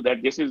tell you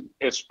that this is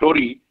a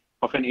story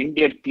of an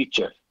Indian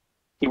teacher.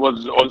 He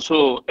was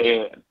also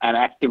an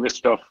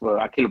activist of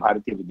Akhil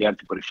Bharatiya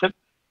Vidyarthi Parishad.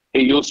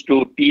 He used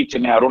to teach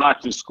in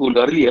Arunachal school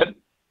earlier,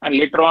 and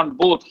later on,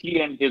 both he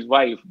and his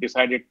wife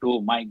decided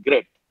to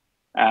migrate,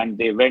 and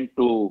they went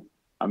to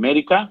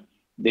America.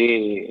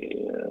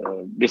 They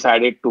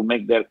decided to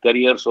make their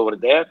careers over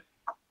there.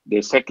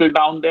 They settled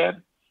down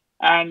there,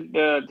 and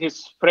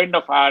this friend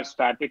of ours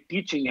started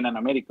teaching in an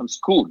American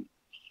school.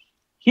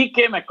 He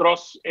came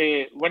across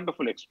a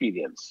wonderful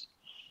experience,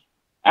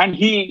 and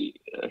he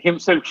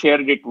himself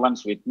shared it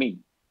once with me.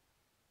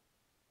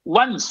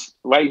 Once,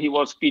 while he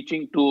was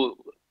teaching to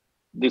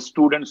the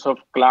students of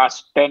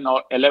class 10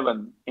 or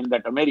 11 in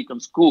that American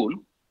school,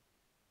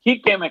 he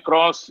came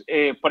across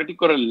a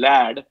particular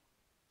lad,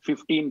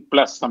 15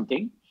 plus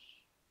something,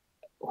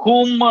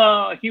 whom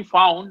he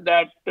found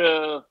that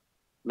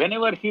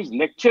whenever his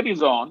lecture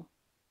is on,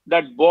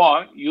 that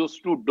boy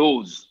used to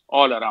doze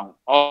all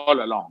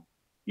along,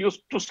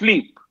 used to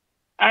sleep,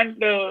 and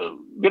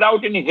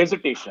without any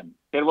hesitation.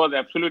 There was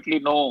absolutely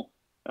no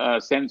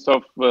sense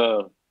of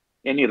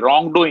any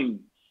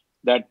wrongdoing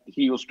that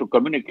he used to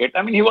communicate.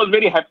 I mean, he was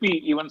very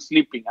happy even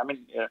sleeping. I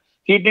mean,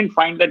 he didn't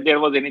find that there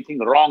was anything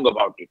wrong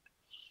about it.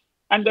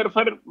 And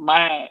therefore,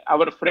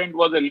 our friend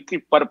was a little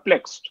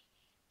perplexed.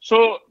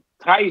 So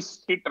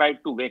thrice he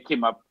tried to wake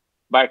him up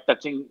by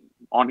touching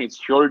on his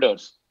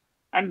shoulders.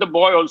 And the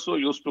boy also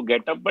used to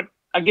get up, but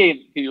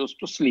again, he used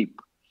to sleep.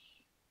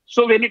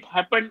 So when it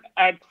happened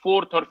at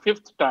fourth or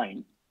fifth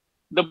time,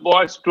 the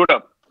boy stood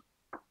up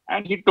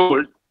and he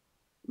told,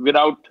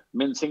 without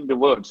mincing the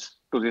words,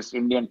 to this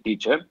Indian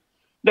teacher,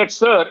 that,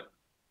 sir,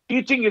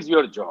 teaching is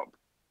your job.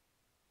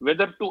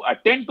 Whether to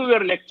attend to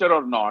your lecture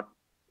or not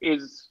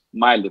is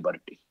my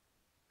liberty.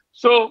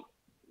 So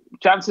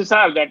chances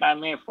are that I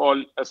may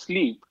fall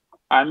asleep,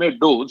 I may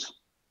doze.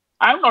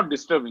 I'm not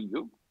disturbing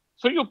you.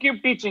 So you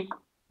keep teaching.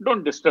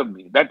 Don't disturb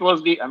me. That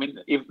was the, I mean,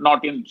 if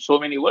not in so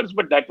many words,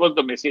 but that was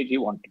the message he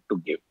wanted to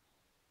give.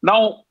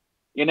 Now,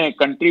 in a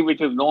country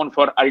which is known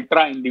for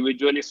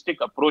ultra-individualistic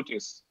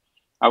approaches,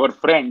 our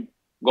friend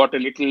got a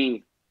little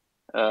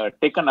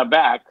taken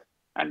aback,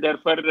 and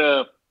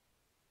therefore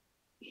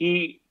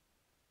he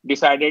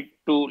decided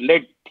to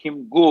let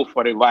him go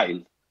for a while.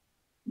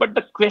 But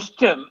the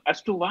question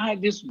as to why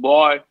this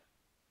boy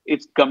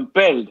is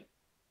compelled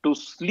to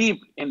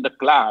sleep in the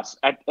class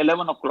at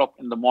 11 o'clock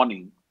in the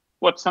morning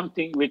was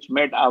something which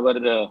made our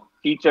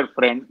teacher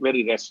friend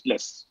very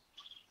restless.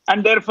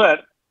 And therefore,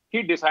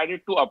 he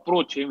decided to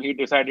approach him. He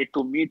decided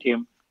to meet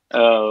him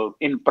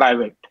in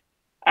private.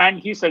 And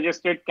he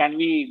suggested, can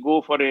we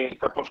go for a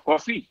cup of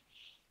coffee?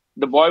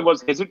 The boy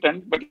was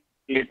hesitant, but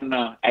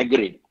later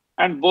agreed.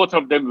 And both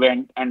of them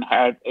went and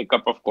had a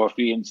cup of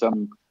coffee in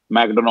some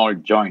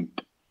McDonald's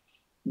joint.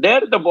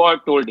 There the boy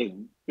told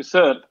him,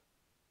 sir,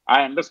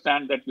 I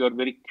understand that you are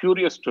very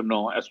curious to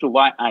know as to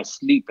why I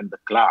sleep in the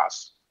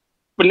class.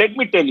 But let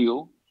me tell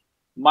you,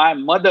 my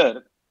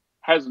mother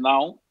has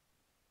now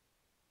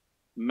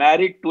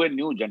married to a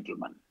new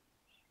gentleman.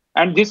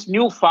 And this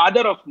new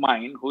father of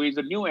mine, who is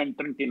a new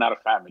entrant in our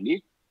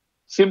family,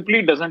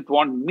 simply doesn't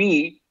want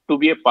me to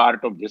be a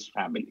part of this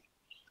family.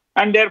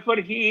 And therefore,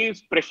 he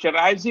is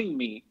pressurizing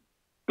me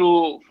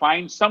to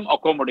find some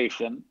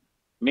accommodation,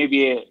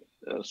 maybe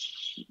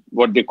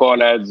what they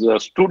call as a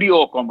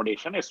studio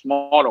accommodation, a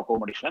small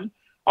accommodation,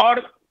 or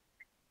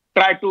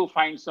try to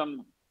find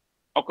some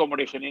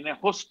accommodation in a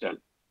hostel.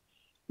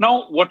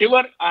 Now,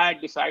 whatever I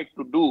decide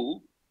to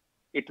do,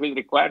 it will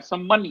require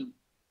some money.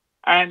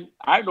 And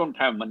I don't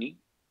have money.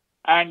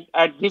 And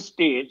at this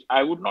stage,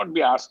 I would not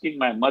be asking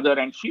my mother,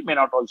 and she may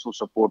not also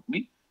support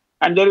me.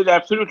 And there is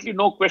absolutely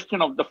no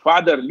question of the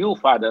father, new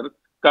father,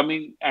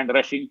 coming and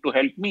rushing to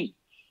help me.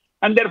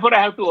 And therefore,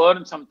 I have to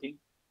earn something.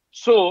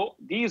 So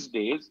these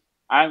days,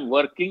 I'm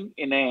working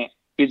in a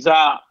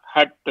Pizza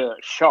Hut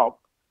shop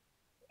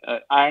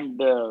and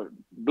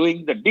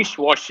doing the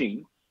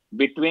dishwashing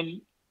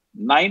between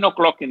 9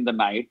 o'clock in the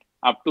night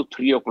up to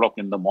 3 o'clock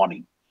in the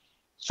morning.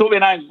 So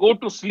when I go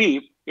to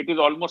sleep, it is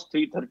almost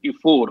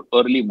 3:34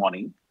 early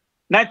morning.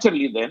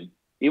 Naturally then,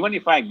 even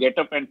if I get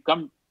up and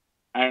come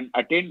and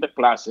attend the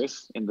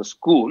classes in the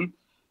school,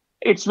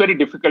 it's very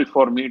difficult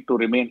for me to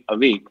remain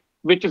awake,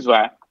 which is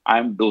why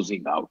I'm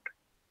dozing out.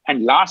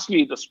 And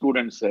lastly, the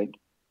student said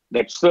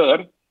that,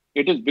 sir,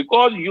 it is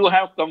because you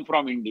have come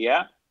from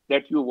India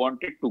that you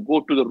wanted to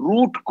go to the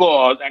root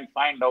cause and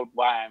find out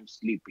why I'm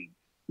sleeping.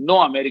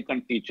 No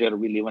American teacher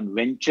will even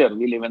venture,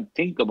 will even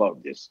think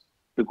about this,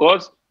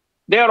 because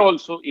they are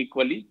also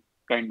equally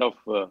kind of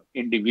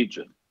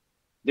individual.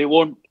 They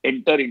won't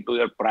enter into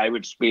your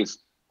private space,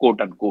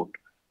 quote unquote.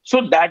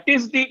 So that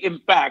is the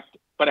impact,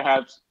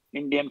 perhaps,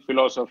 Indian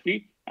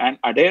philosophy and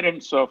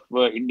adherents of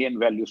Indian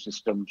value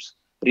systems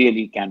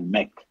really can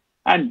make.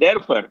 And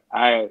therefore,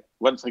 I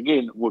once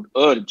again would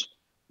urge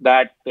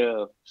that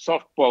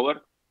soft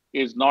power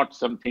is not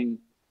something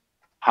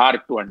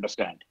hard to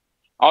understand.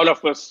 All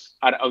of us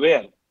are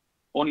aware.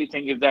 Only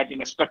thing is that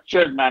in a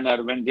structured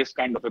manner, when this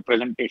kind of a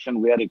presentation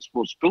we are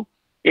exposed to,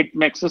 it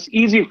makes us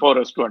easy for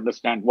us to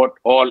understand what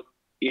all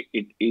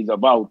it is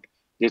about,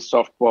 this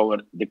soft power,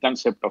 the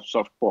concept of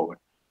soft power.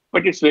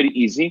 But it's very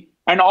easy,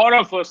 and all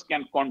of us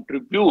can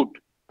contribute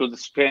to the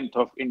strength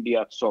of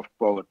India's soft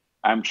power.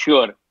 I'm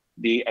sure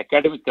the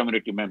academic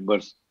community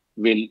members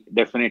will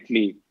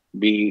definitely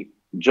be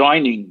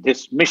joining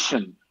this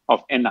mission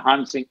of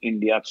enhancing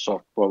India's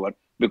soft power,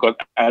 because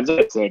as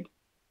I said,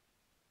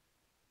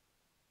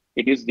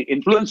 it is the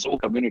influence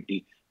of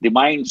community, the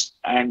minds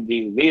and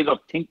the ways of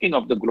thinking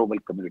of the global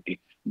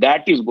community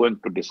that is going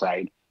to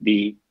decide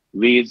the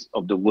ways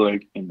of the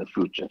world in the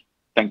future.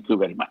 Thank you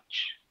very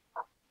much.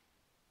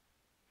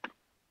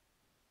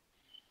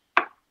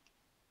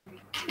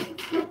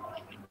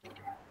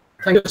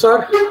 Thank you,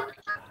 sir.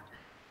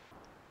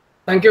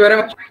 Thank you very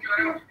much.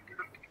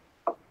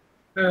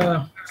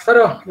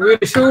 Sir, we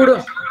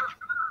received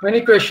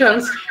many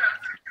questions.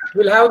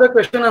 We'll have the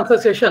question answer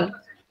session.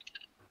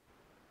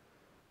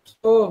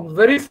 So,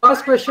 very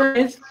first question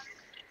is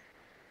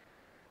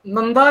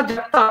Nanda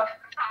Jatta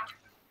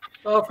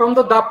from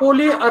the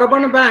Dapoli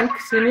Urban Bank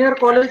Senior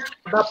College,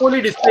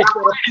 Dapoli District.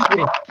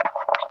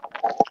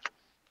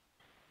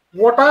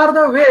 What are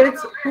the ways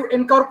to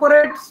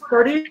incorporate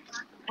study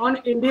on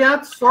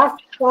India's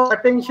soft power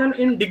attention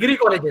in degree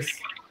colleges?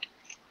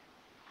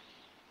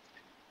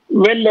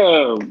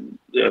 Well,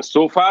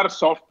 so far,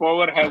 soft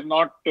power has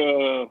not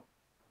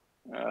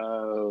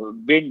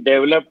been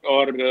developed,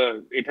 or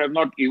it has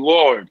not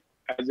evolved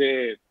as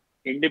a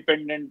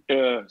independent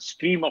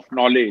stream of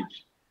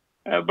knowledge.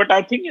 But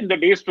I think in the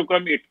days to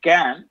come, it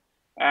can.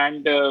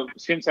 And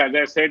since, as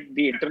I said,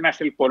 the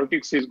international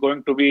politics is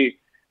going to be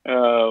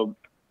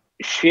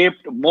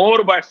shaped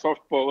more by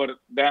soft power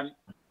than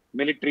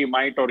military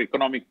might or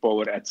economic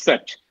power as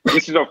such.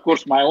 This is, of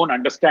course, my own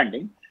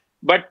understanding.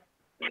 But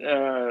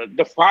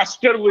the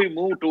faster we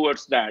move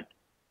towards that,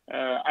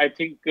 I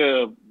think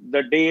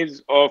the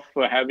days of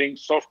having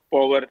soft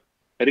power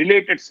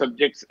related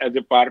subjects as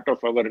a part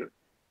of our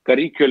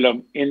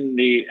curriculum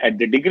at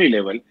the degree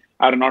level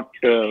are not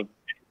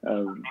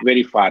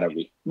very far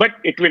away. But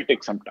it will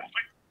take some time.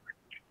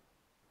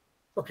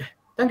 Okay,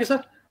 thank you,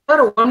 sir.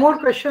 Sir, one more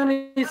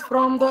question is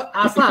from the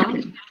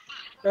Assam.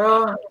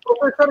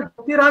 Professor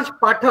Jyotiraj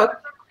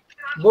Pathak,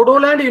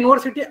 Bodoland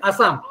University,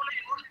 Assam.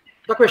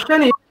 The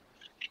question is,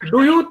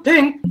 do you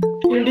think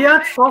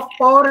India's soft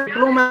power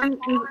diplomacy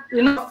is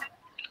enough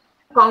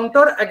to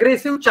counter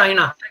aggressive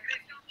China?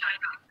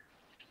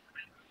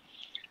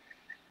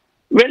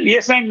 Well,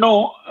 yes and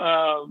no,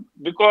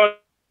 because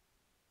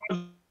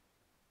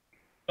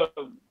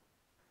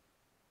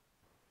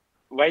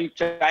while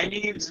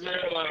Chinese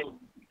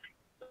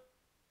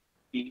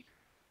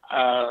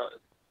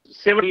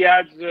several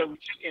areas,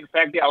 in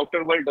fact, the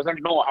outer world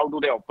doesn't know how do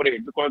they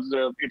operate, because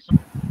it's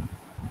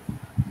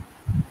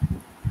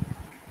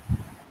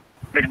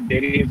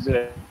there is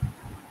a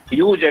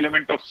huge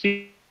element of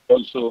sea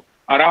also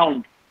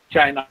around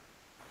China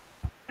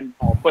and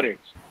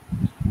operates.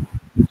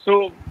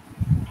 So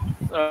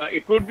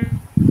it would be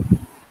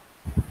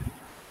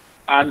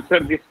answer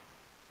this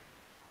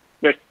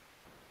question,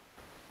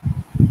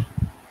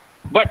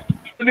 but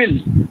will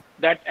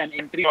that an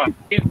entry on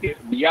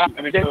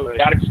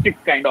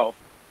yardstick kind of,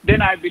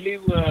 then I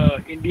believe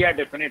India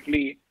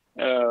definitely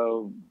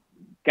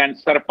can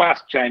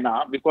surpass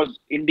China, because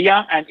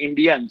India and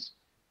Indians,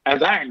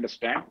 as I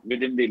understand,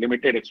 within the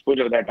limited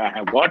exposure that I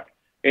have got,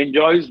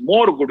 enjoys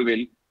more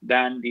goodwill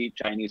than the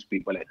Chinese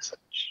people as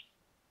such.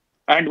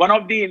 And one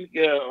of the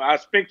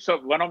aspects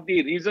of, one of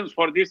the reasons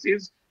for this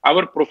is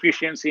our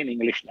proficiency in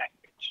English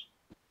language.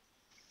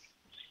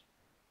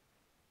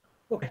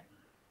 Okay.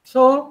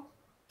 So,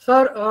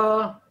 sir,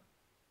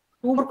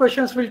 two more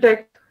questions will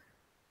take.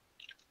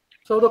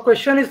 So the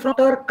question is from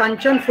Sir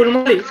Kanchan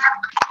Fulmali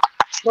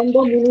from the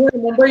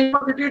Mumbai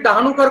University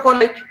Dahanukar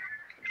College.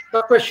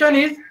 The question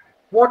is,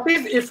 what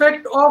is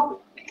effect of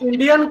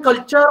Indian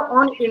culture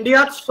on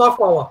India's soft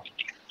power?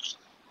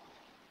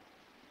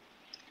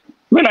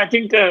 Well, I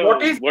think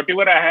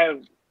whatever I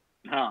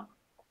have...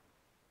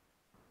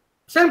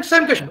 Same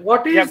question.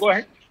 What is go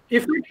ahead.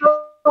 effect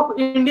of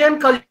Indian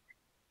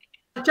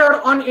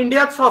culture on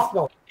India's soft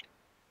power?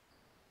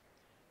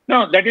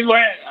 No, that is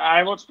why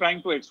I was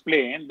trying to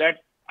explain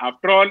that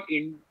after all,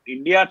 in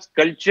India's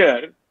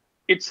culture,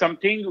 it's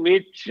something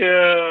which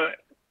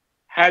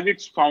has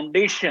its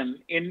foundation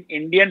in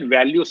Indian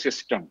value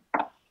system.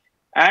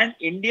 And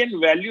Indian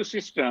value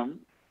system,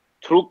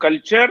 through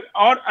culture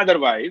or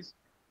otherwise,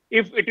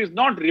 if it is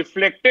not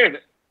reflected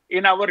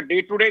in our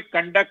day-to-day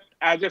conduct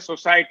as a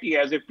society,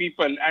 as a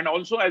people, and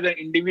also as an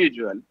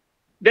individual,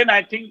 then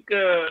I think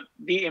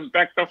the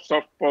impact of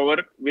soft power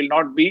will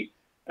not be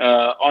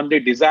on the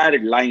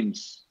desired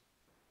lines.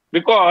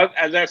 Because,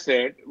 as I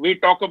said, we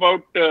talk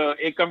about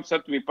ekam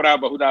sat vipra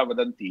bahuda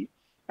vadanti,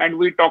 and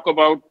we talk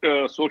about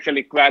social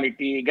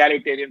equality,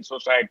 egalitarian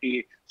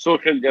society,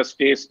 social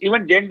justice,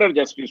 even gender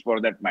justice for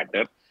that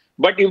matter.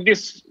 But if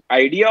this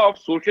idea of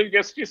social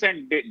justice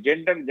and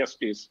gender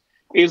justice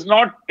is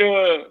not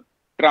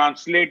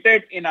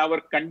translated in our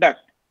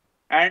conduct,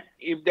 and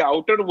if the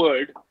outer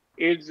world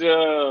is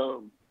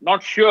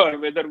not sure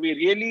whether we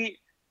really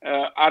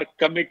are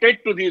committed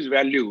to these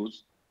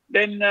values,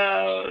 then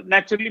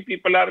naturally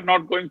people are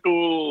not going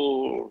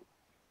to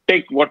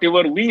take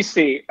whatever we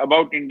say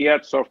about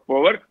India's soft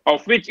power,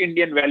 of which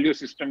Indian value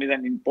system is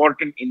an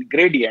important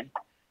ingredient,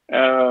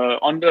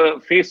 on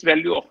the face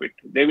value of it.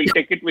 They will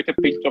take it with a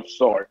pinch of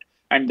salt.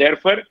 And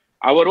therefore,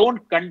 our own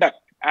conduct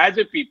as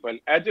a people,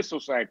 as a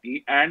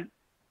society, and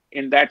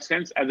in that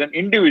sense, as an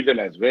individual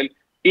as well,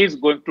 is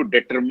going to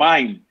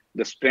determine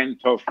the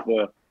strength of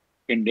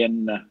Indian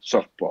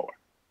soft power.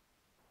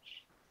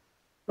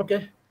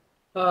 Okay.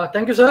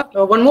 Thank you, sir.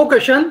 One more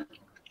question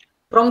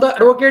from the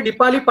advocate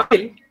Dipali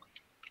Patil,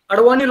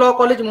 Advani Law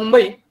College,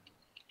 Mumbai.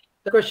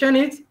 The question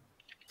is,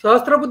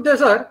 Sahasrabuddhe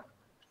sir,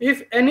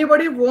 if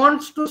anybody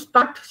wants to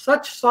start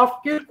such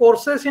soft skill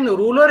courses in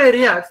rural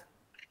areas,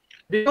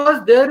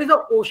 because there is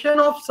an ocean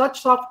of such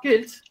soft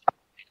skills,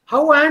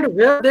 how and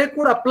where they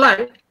could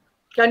apply,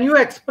 can you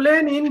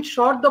explain in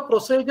short the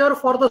procedure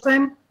for the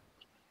same?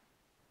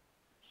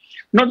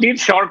 No,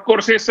 these short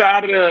courses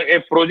are a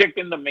project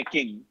in the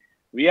making.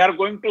 We are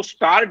going to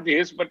start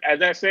this, but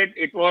as I said,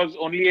 it was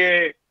only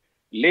a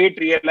late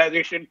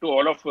realization to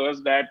all of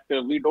us that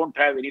we don't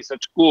have any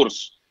such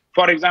course.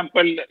 For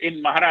example,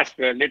 in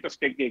Maharashtra, let us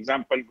take the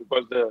example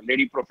because the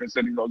lady professor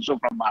is also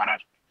from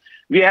Maharashtra.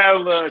 We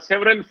have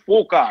several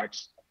folk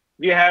arts.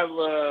 We have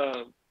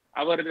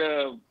our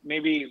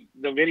maybe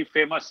the very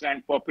famous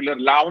and popular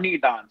Lavani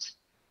dance,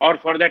 or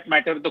for that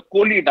matter, the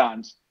Koli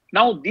dance.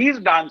 Now, these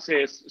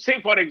dances,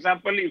 say for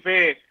example, if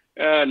a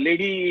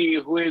lady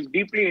who is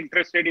deeply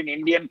interested in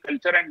Indian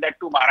culture and that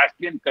too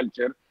Maharashtrian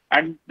culture,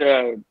 and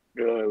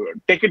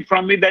take it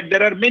from me that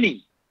there are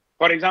many.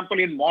 For example,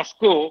 in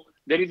Moscow,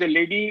 there is a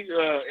lady,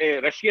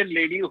 a Russian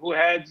lady who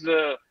has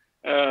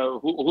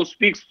who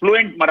speaks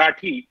fluent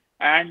Marathi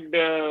and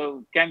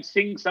can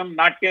sing some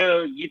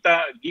Natya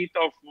Geet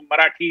of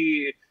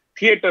Marathi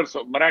theaters,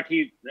 of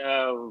Marathi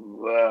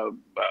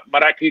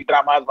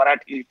dramas,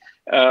 Marathi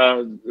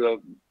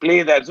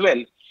plays as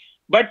well.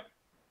 But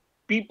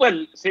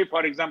people, say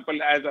for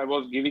example, as I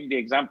was giving the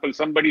example,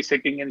 somebody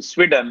sitting in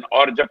Sweden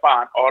or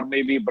Japan or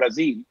maybe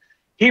Brazil,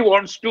 he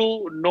wants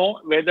to know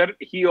whether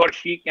he or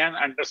she can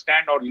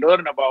understand or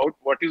learn about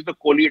what is the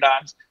Koli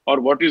dance or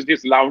what is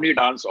this Lavani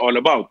dance all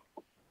about.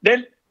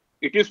 Then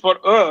it is for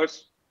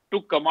us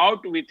to come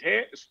out with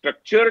a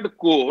structured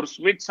course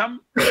with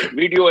some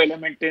video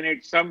element in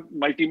it, some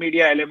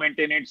multimedia element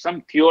in it,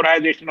 some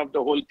theorization of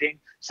the whole thing,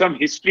 some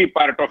history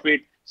part of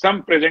it,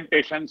 some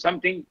presentation,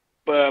 something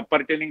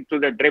pertaining to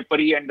the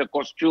drapery and the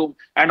costume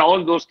and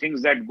all those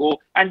things that go,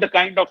 and the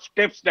kind of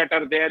steps that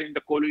are there in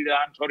the Koli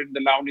dance or in the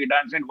Lavani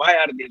dance and why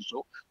are they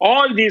so.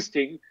 All these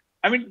things,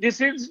 I mean, this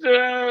is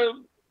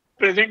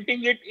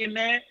presenting it in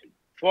a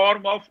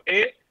form of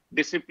a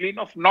discipline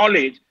of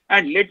knowledge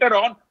and later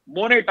on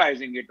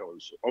monetizing it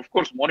also. Of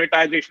course,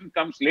 monetization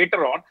comes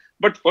later on,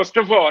 but first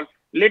of all,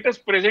 let us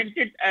present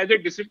it as a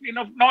discipline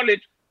of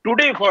knowledge.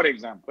 Today, for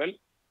example,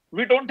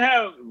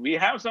 we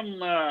have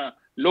some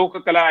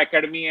Lokakala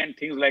Academy and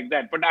things like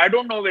that. But I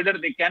don't know whether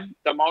they can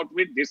come out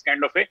with this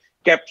kind of a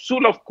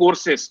capsule of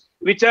courses,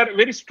 which are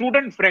very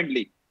student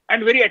friendly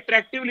and very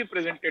attractively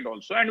presented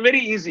also and very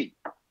easy.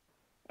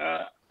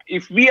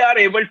 If we are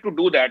able to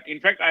do that, in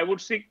fact, I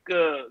would seek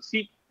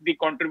the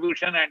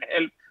contribution and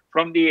help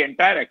from the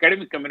entire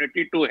academic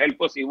community to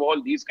help us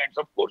evolve these kinds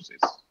of courses.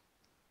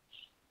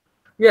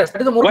 Yes,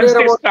 that is more Once clear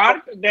they about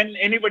start, then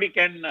anybody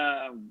can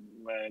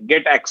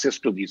get access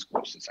to these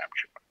courses, I'm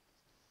sure.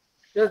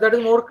 Yes, that is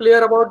more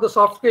clear about the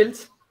soft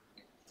skills.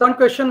 Some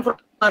question from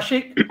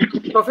Nashik,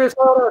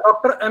 Professor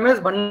Dr. M.S.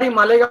 Bhandari,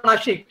 Malegaon,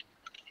 Nashik.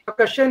 The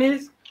question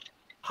is,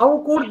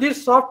 how could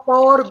this soft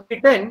power be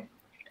retained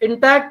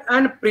intact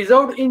and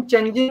preserved in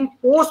changing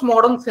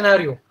postmodern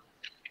scenario?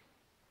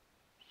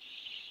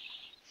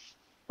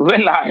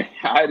 Well,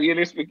 I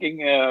really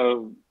speaking,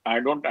 I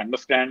don't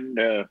understand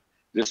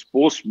this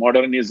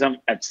postmodernism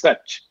as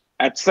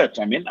such.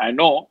 I mean, I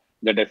know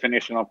the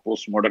definition of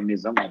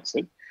postmodernism as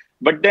such,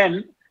 but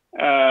then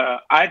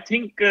I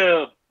think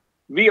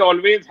we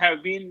always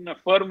have been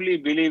firmly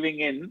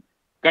believing in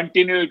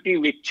continuity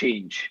with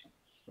change,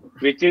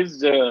 which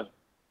is Nitya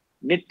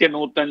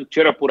Nutan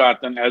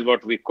Chirapuratan as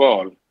what we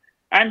call.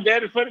 And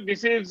therefore,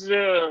 this is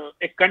a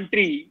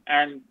country,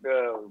 and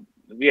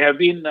we have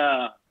been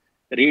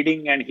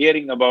reading and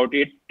hearing about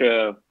it.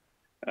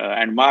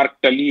 And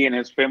Mark Tully in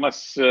his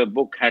famous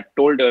book had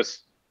told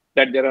us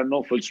that there are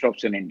no full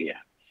stops in India.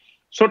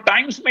 So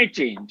times may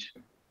change.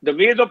 The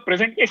ways of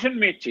presentation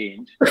may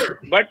change,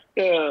 but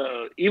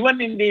even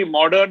in the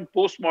modern,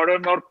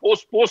 postmodern or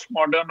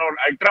post-postmodern or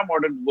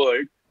ultra-modern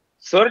world,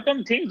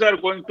 certain things are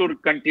going to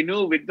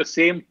continue with the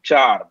same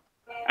charm.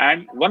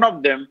 And one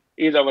of them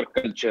is our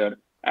culture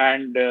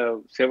and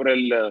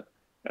several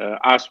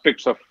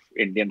aspects of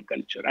Indian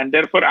culture. And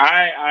therefore,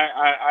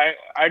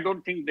 I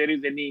don't think there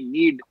is any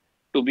need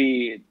to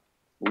be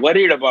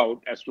worried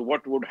about as to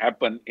what would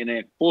happen in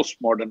a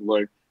postmodern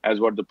world, as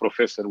what the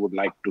professor would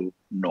like to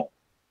know.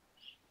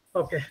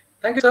 Okay.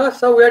 Thank you, sir.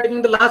 So we are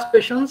taking the last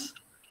questions.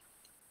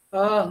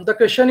 The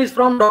question is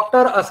from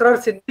Dr. Asrar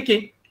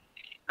Siddiqui,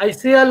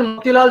 ICL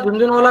Motilal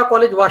Jhunjhunwala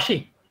College,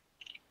 Vashi.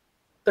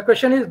 The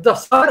question is,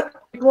 sir,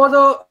 it was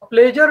a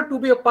pleasure to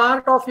be a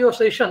part of your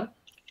session.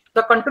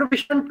 The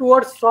contribution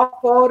towards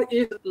soft power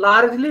is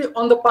largely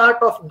on the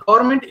part of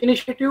government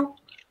initiative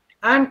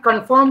and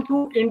conformed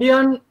to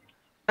Indian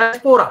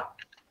diaspora.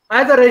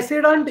 As a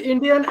resident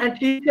Indian and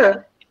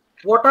teacher,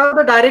 what are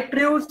the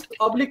directives,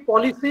 public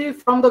policy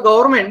from the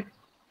government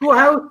to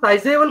have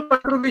sizable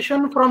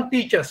contribution from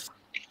teachers?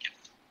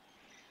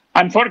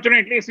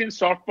 Unfortunately, since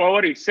soft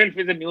power itself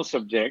is a new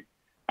subject,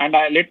 and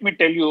let me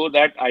tell you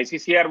that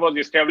ICCR was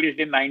established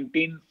in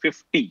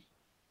 1950,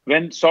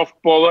 when soft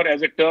power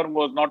as a term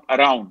was not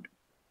around.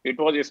 It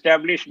was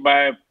established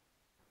by,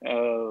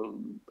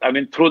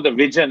 through the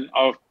vision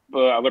of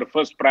our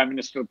first Prime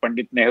Minister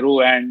Pandit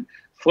Nehru and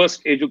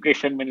first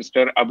Education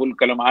Minister Abul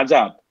Kalam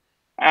Azad.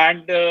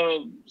 And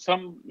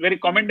some very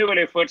commendable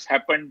efforts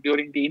happened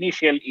during the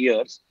initial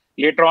years.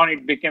 Later on,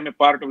 it became a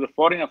part of the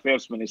Foreign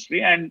Affairs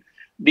Ministry, and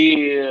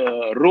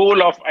the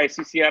role of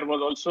ICCR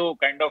was also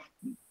kind of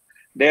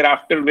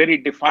thereafter very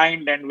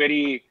defined and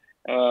very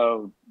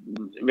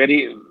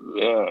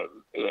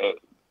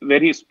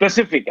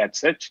specific as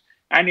such.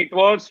 And it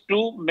was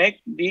to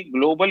make the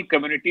global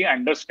community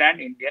understand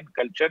Indian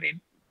culture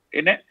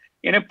in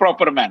a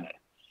proper manner.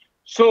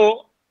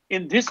 So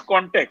in this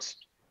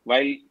context,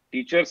 while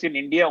teachers in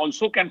India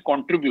also can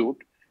contribute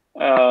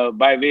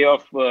by way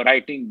of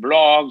writing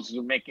blogs,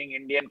 making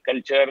Indian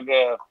culture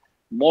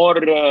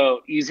more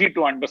easy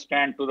to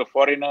understand to the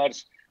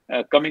foreigners,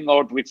 coming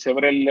out with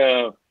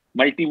several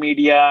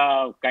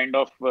multimedia kind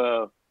of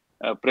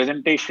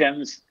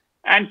presentations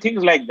and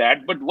things like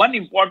that. But one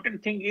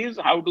important thing is,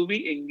 how do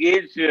we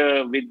engage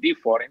with the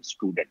foreign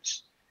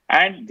students?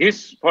 And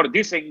for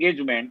this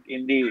engagement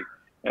in the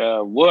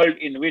world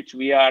in which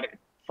we are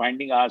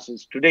finding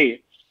ourselves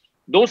today,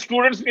 those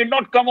students need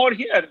not come over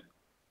here.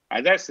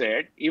 As I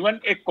said, even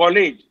a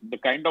college, the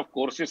kind of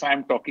courses I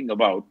am talking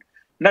about,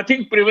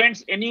 nothing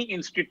prevents any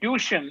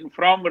institution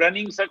from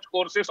running such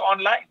courses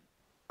online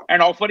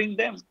and offering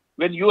them.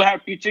 When you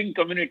have teaching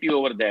community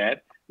over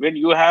there, when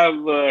you have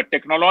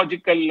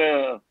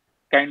technological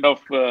kind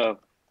of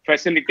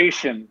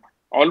facilitation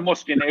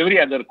almost in every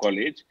other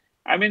college,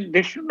 I mean,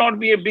 this should not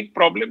be a big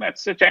problem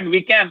as such. And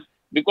we can,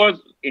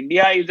 because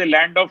India is a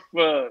land of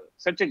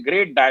such a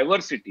great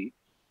diversity,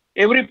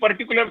 every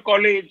particular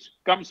college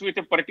comes with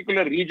a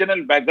particular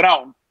regional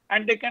background,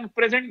 and they can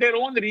present their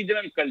own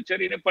regional culture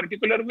in a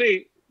particular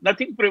way.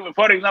 Nothing,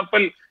 for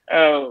example,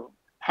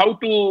 how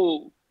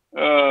to,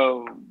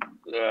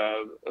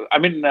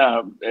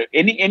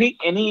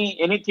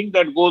 anything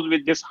that goes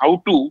with this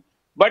how to,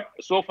 but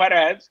so far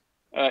as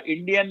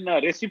Indian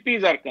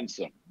recipes are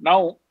concerned.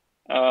 Now,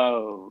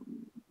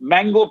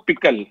 mango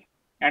pickle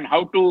and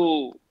how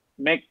to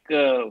make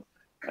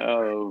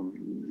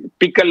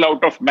pickle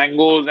out of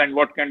mangoes and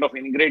what kind of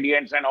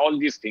ingredients and all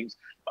these things.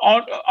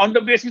 On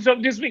the basis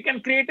of this, we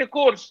can create a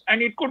course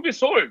and it could be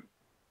sold.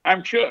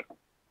 I'm sure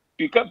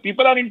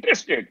people are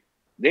interested.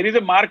 There is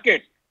a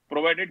market,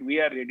 provided we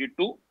are ready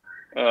to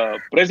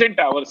present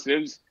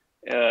ourselves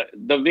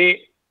the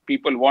way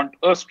people want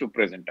us to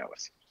present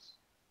ourselves.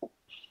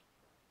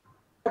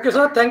 Okay,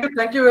 sir.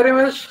 Thank you very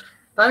much.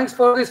 Thanks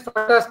for these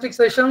fantastic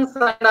sessions.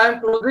 And I am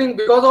closing,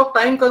 because of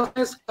time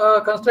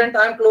constraint,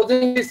 I am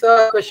closing these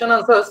question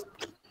answers.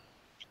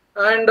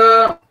 And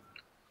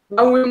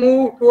now we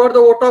move toward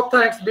the vote of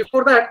thanks.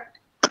 Before that,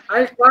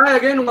 I'll try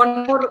again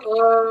one more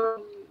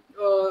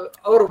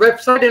our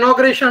website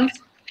inaugurations.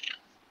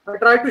 I'll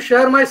try to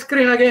share my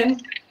screen again.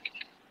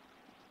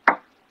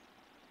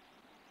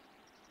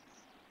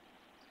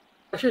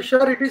 Ashish,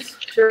 sir, it is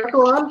shared to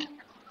all?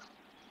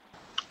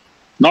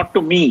 Not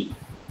to me.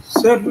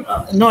 Sir,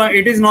 no,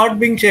 it is not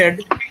being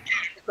shared.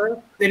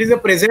 Okay. There is a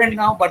present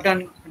now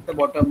button at the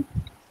bottom.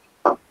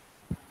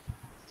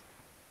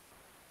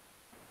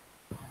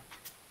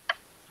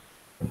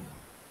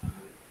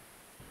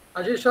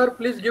 Ashish, sir,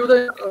 please give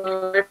the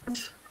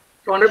guidance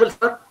to Honorable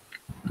Sir.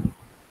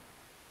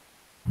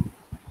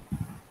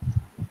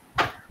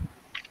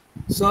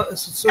 So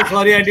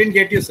sorry, I didn't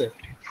get you, sir.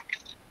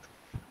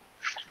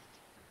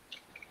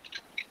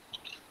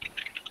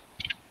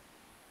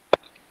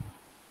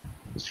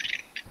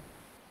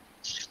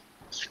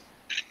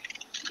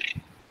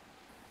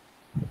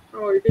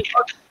 No,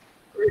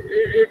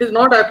 it is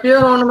not appear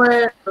on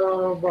my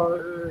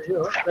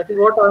here. That is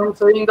what I am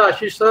saying. The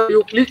Ashish sir,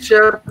 you please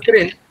share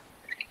screen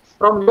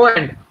from your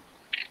end.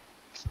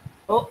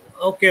 Oh,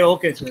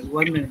 okay, sir.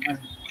 1 minute.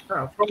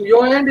 From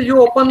your end, you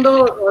open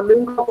the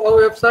link of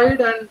our website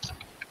and.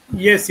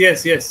 Yes.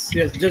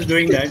 Just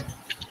doing that.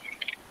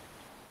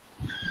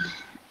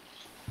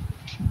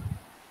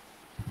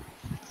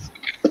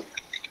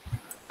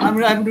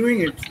 I'm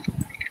doing it.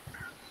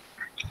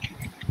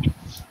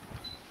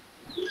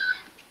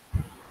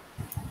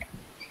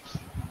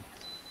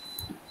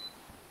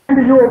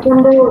 you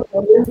open the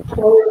link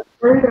for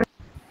it?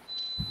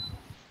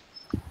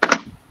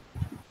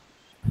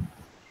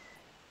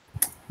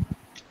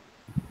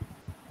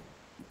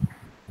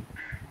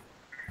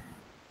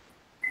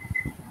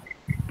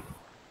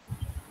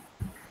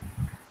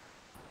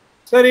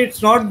 Sir,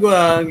 it's not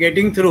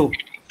getting through.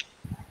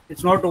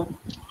 It's not.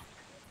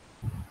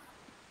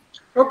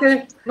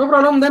 Okay, no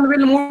problem. Then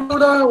we'll move to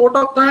the vote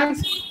of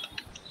thanks.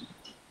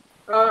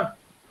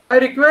 I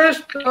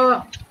request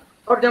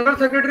our General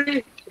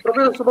Secretary,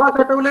 Professor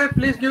Sabha,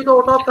 please give the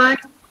vote of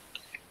thanks.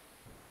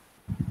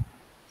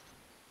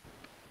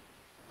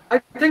 I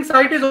think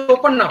site is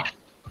open now.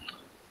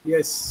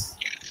 Yes.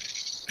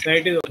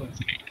 Site is open.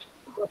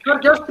 Sir,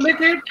 just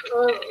click it.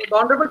 The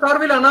Honorable Sir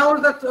will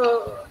announce that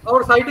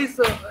our site is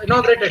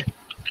inaugurated.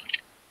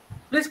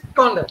 Please click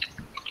on that.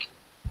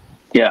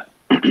 Yeah.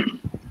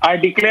 I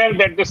declare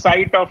that the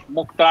site of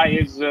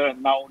Mukta is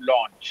now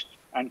launched,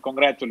 and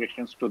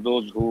congratulations to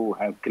those who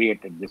have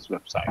created this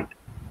website.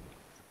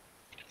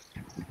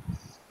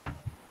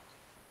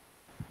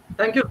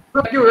 Thank you.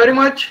 Thank you very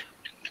much.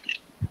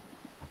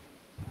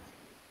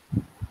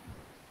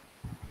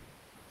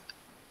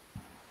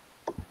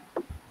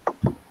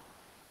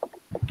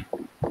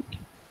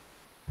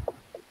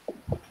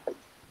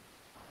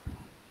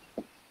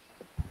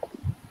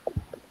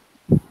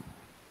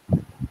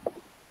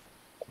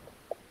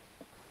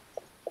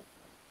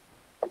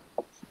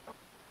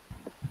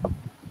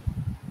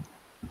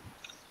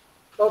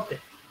 Okay.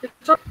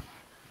 So,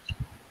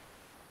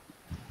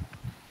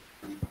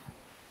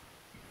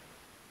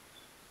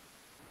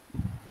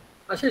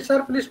 Ashish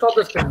sir, please stop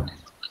the screen.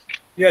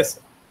 Yes.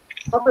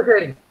 Stop the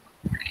sharing.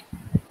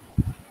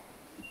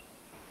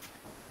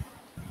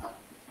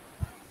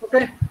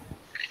 Okay.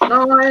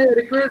 Now I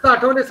request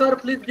Athole sir,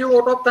 please give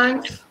vote of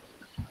thanks.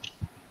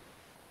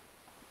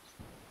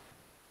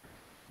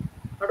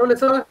 Athole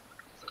sir,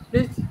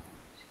 please.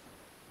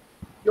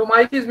 Your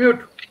mic is mute.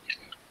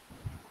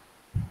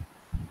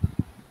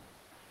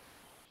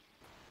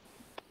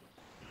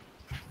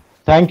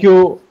 Thank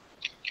you.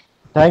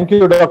 Thank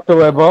you, Dr.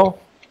 Vaibhav.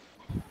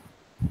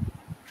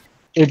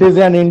 It is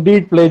an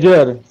indeed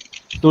pleasure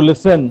to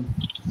listen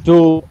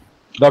to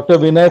Dr.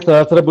 Vinay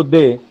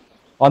Sahasrabuddhe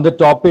on the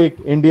topic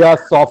India's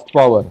soft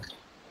power.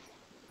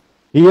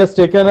 He has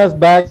taken us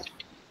back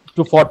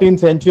to 14th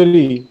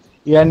century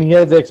and he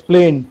has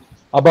explained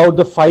about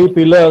the 5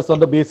 pillars on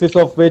the basis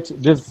of which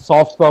this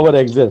soft power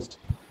exists.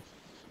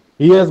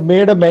 He has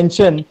made a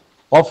mention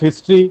of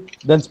history,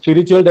 then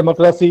spiritual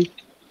democracy,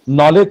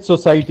 knowledge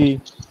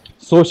society,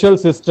 social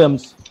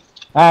systems,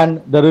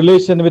 and the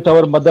relation with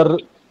our mother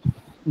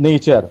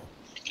nature.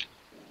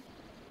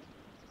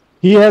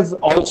 He has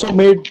also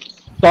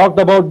talked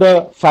about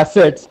the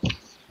facets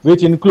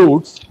which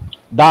includes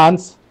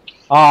dance,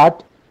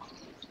 art,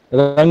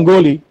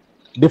 rangoli,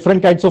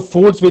 different kinds of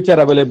foods which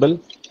are available,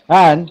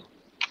 and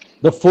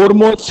the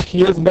foremost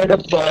he has made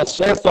a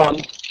stress on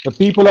the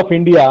people of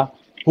India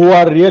who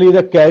are really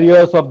the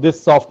carriers of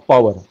this soft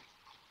power.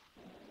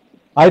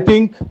 I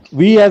think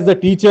we as the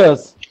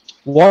teachers,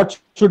 what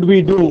should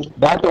we do?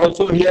 That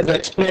also he has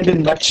explained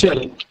in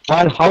nutshell,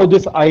 and how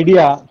this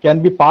idea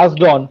can be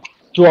passed on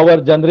to our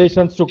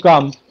generations to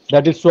come,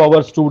 that is to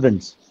our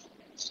students.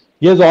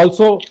 He has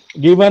also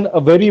given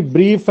a very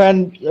brief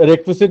and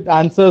requisite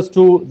answers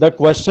to the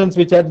questions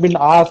which have been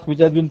asked, which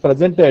has been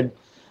presented.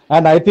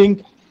 And I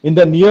think in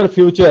the near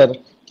future,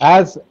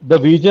 as the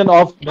vision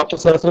of Dr.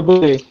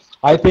 Sahasrabuddhe,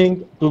 I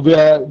think to be,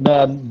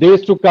 the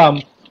days to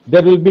come,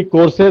 there will be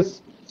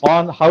courses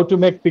on how to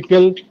make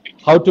pickle,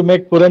 how to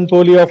make puran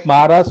poli of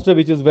Maharashtra,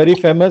 which is very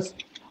famous,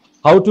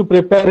 how to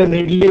prepare an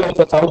idli of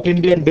a South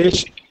Indian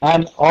dish,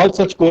 and all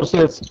such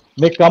courses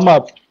may come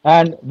up,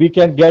 and we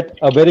can get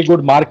a very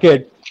good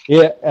market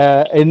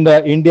in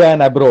India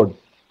and abroad.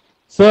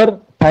 Sir,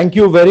 thank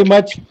you very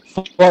much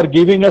for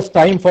giving us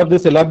time for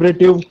this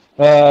elaborative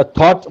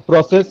thought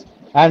process,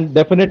 and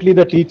definitely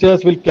the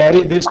teachers will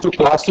carry this to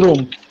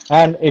classroom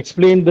and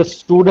explain the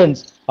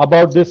students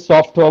about this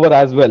soft power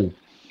as well.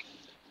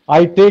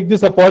 I take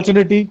this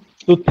opportunity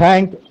to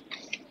thank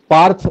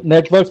Parth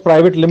Networks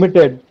Private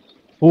Limited,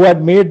 who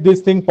had made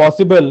this thing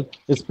possible,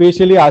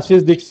 especially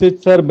Ashish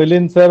Dixit sir,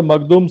 Milind sir,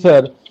 Magdum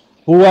sir,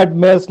 who had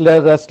made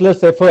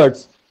restless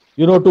efforts,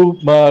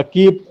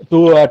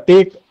 to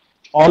take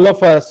all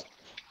of us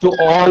to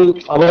all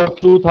our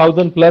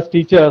 2,000 plus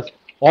teachers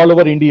all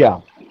over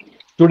India.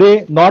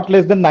 Today, not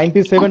less than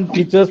 97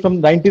 teachers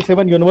from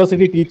 97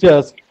 university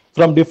teachers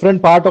from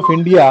different part of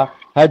India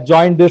had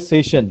joined this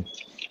session.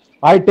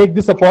 I take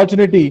this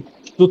opportunity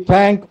to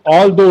thank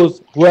all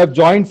those who have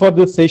joined for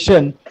this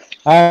session,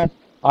 and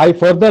I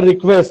further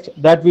request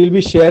that we will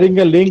be sharing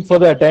a link for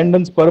the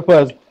attendance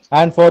purpose,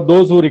 and for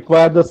those who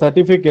require the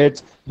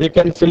certificates, they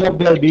can fill up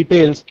their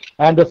details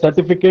and the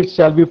certificates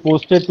shall be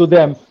posted to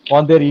them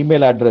on their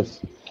email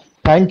address.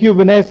 Thank you,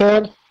 Vinay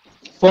sir,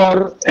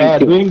 for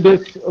doing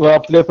this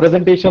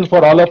presentation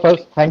for all of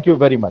us. Thank you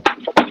very much.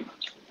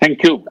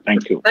 Thank you.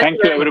 Thank you.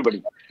 Thank you,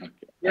 everybody. Thank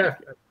you. Yes.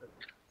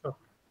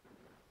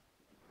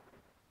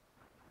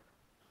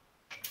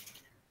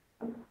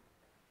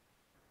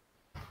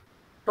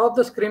 stop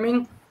the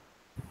screaming.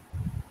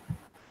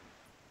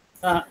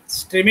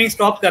 Streaming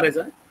stop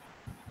करायचं.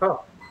 Oh.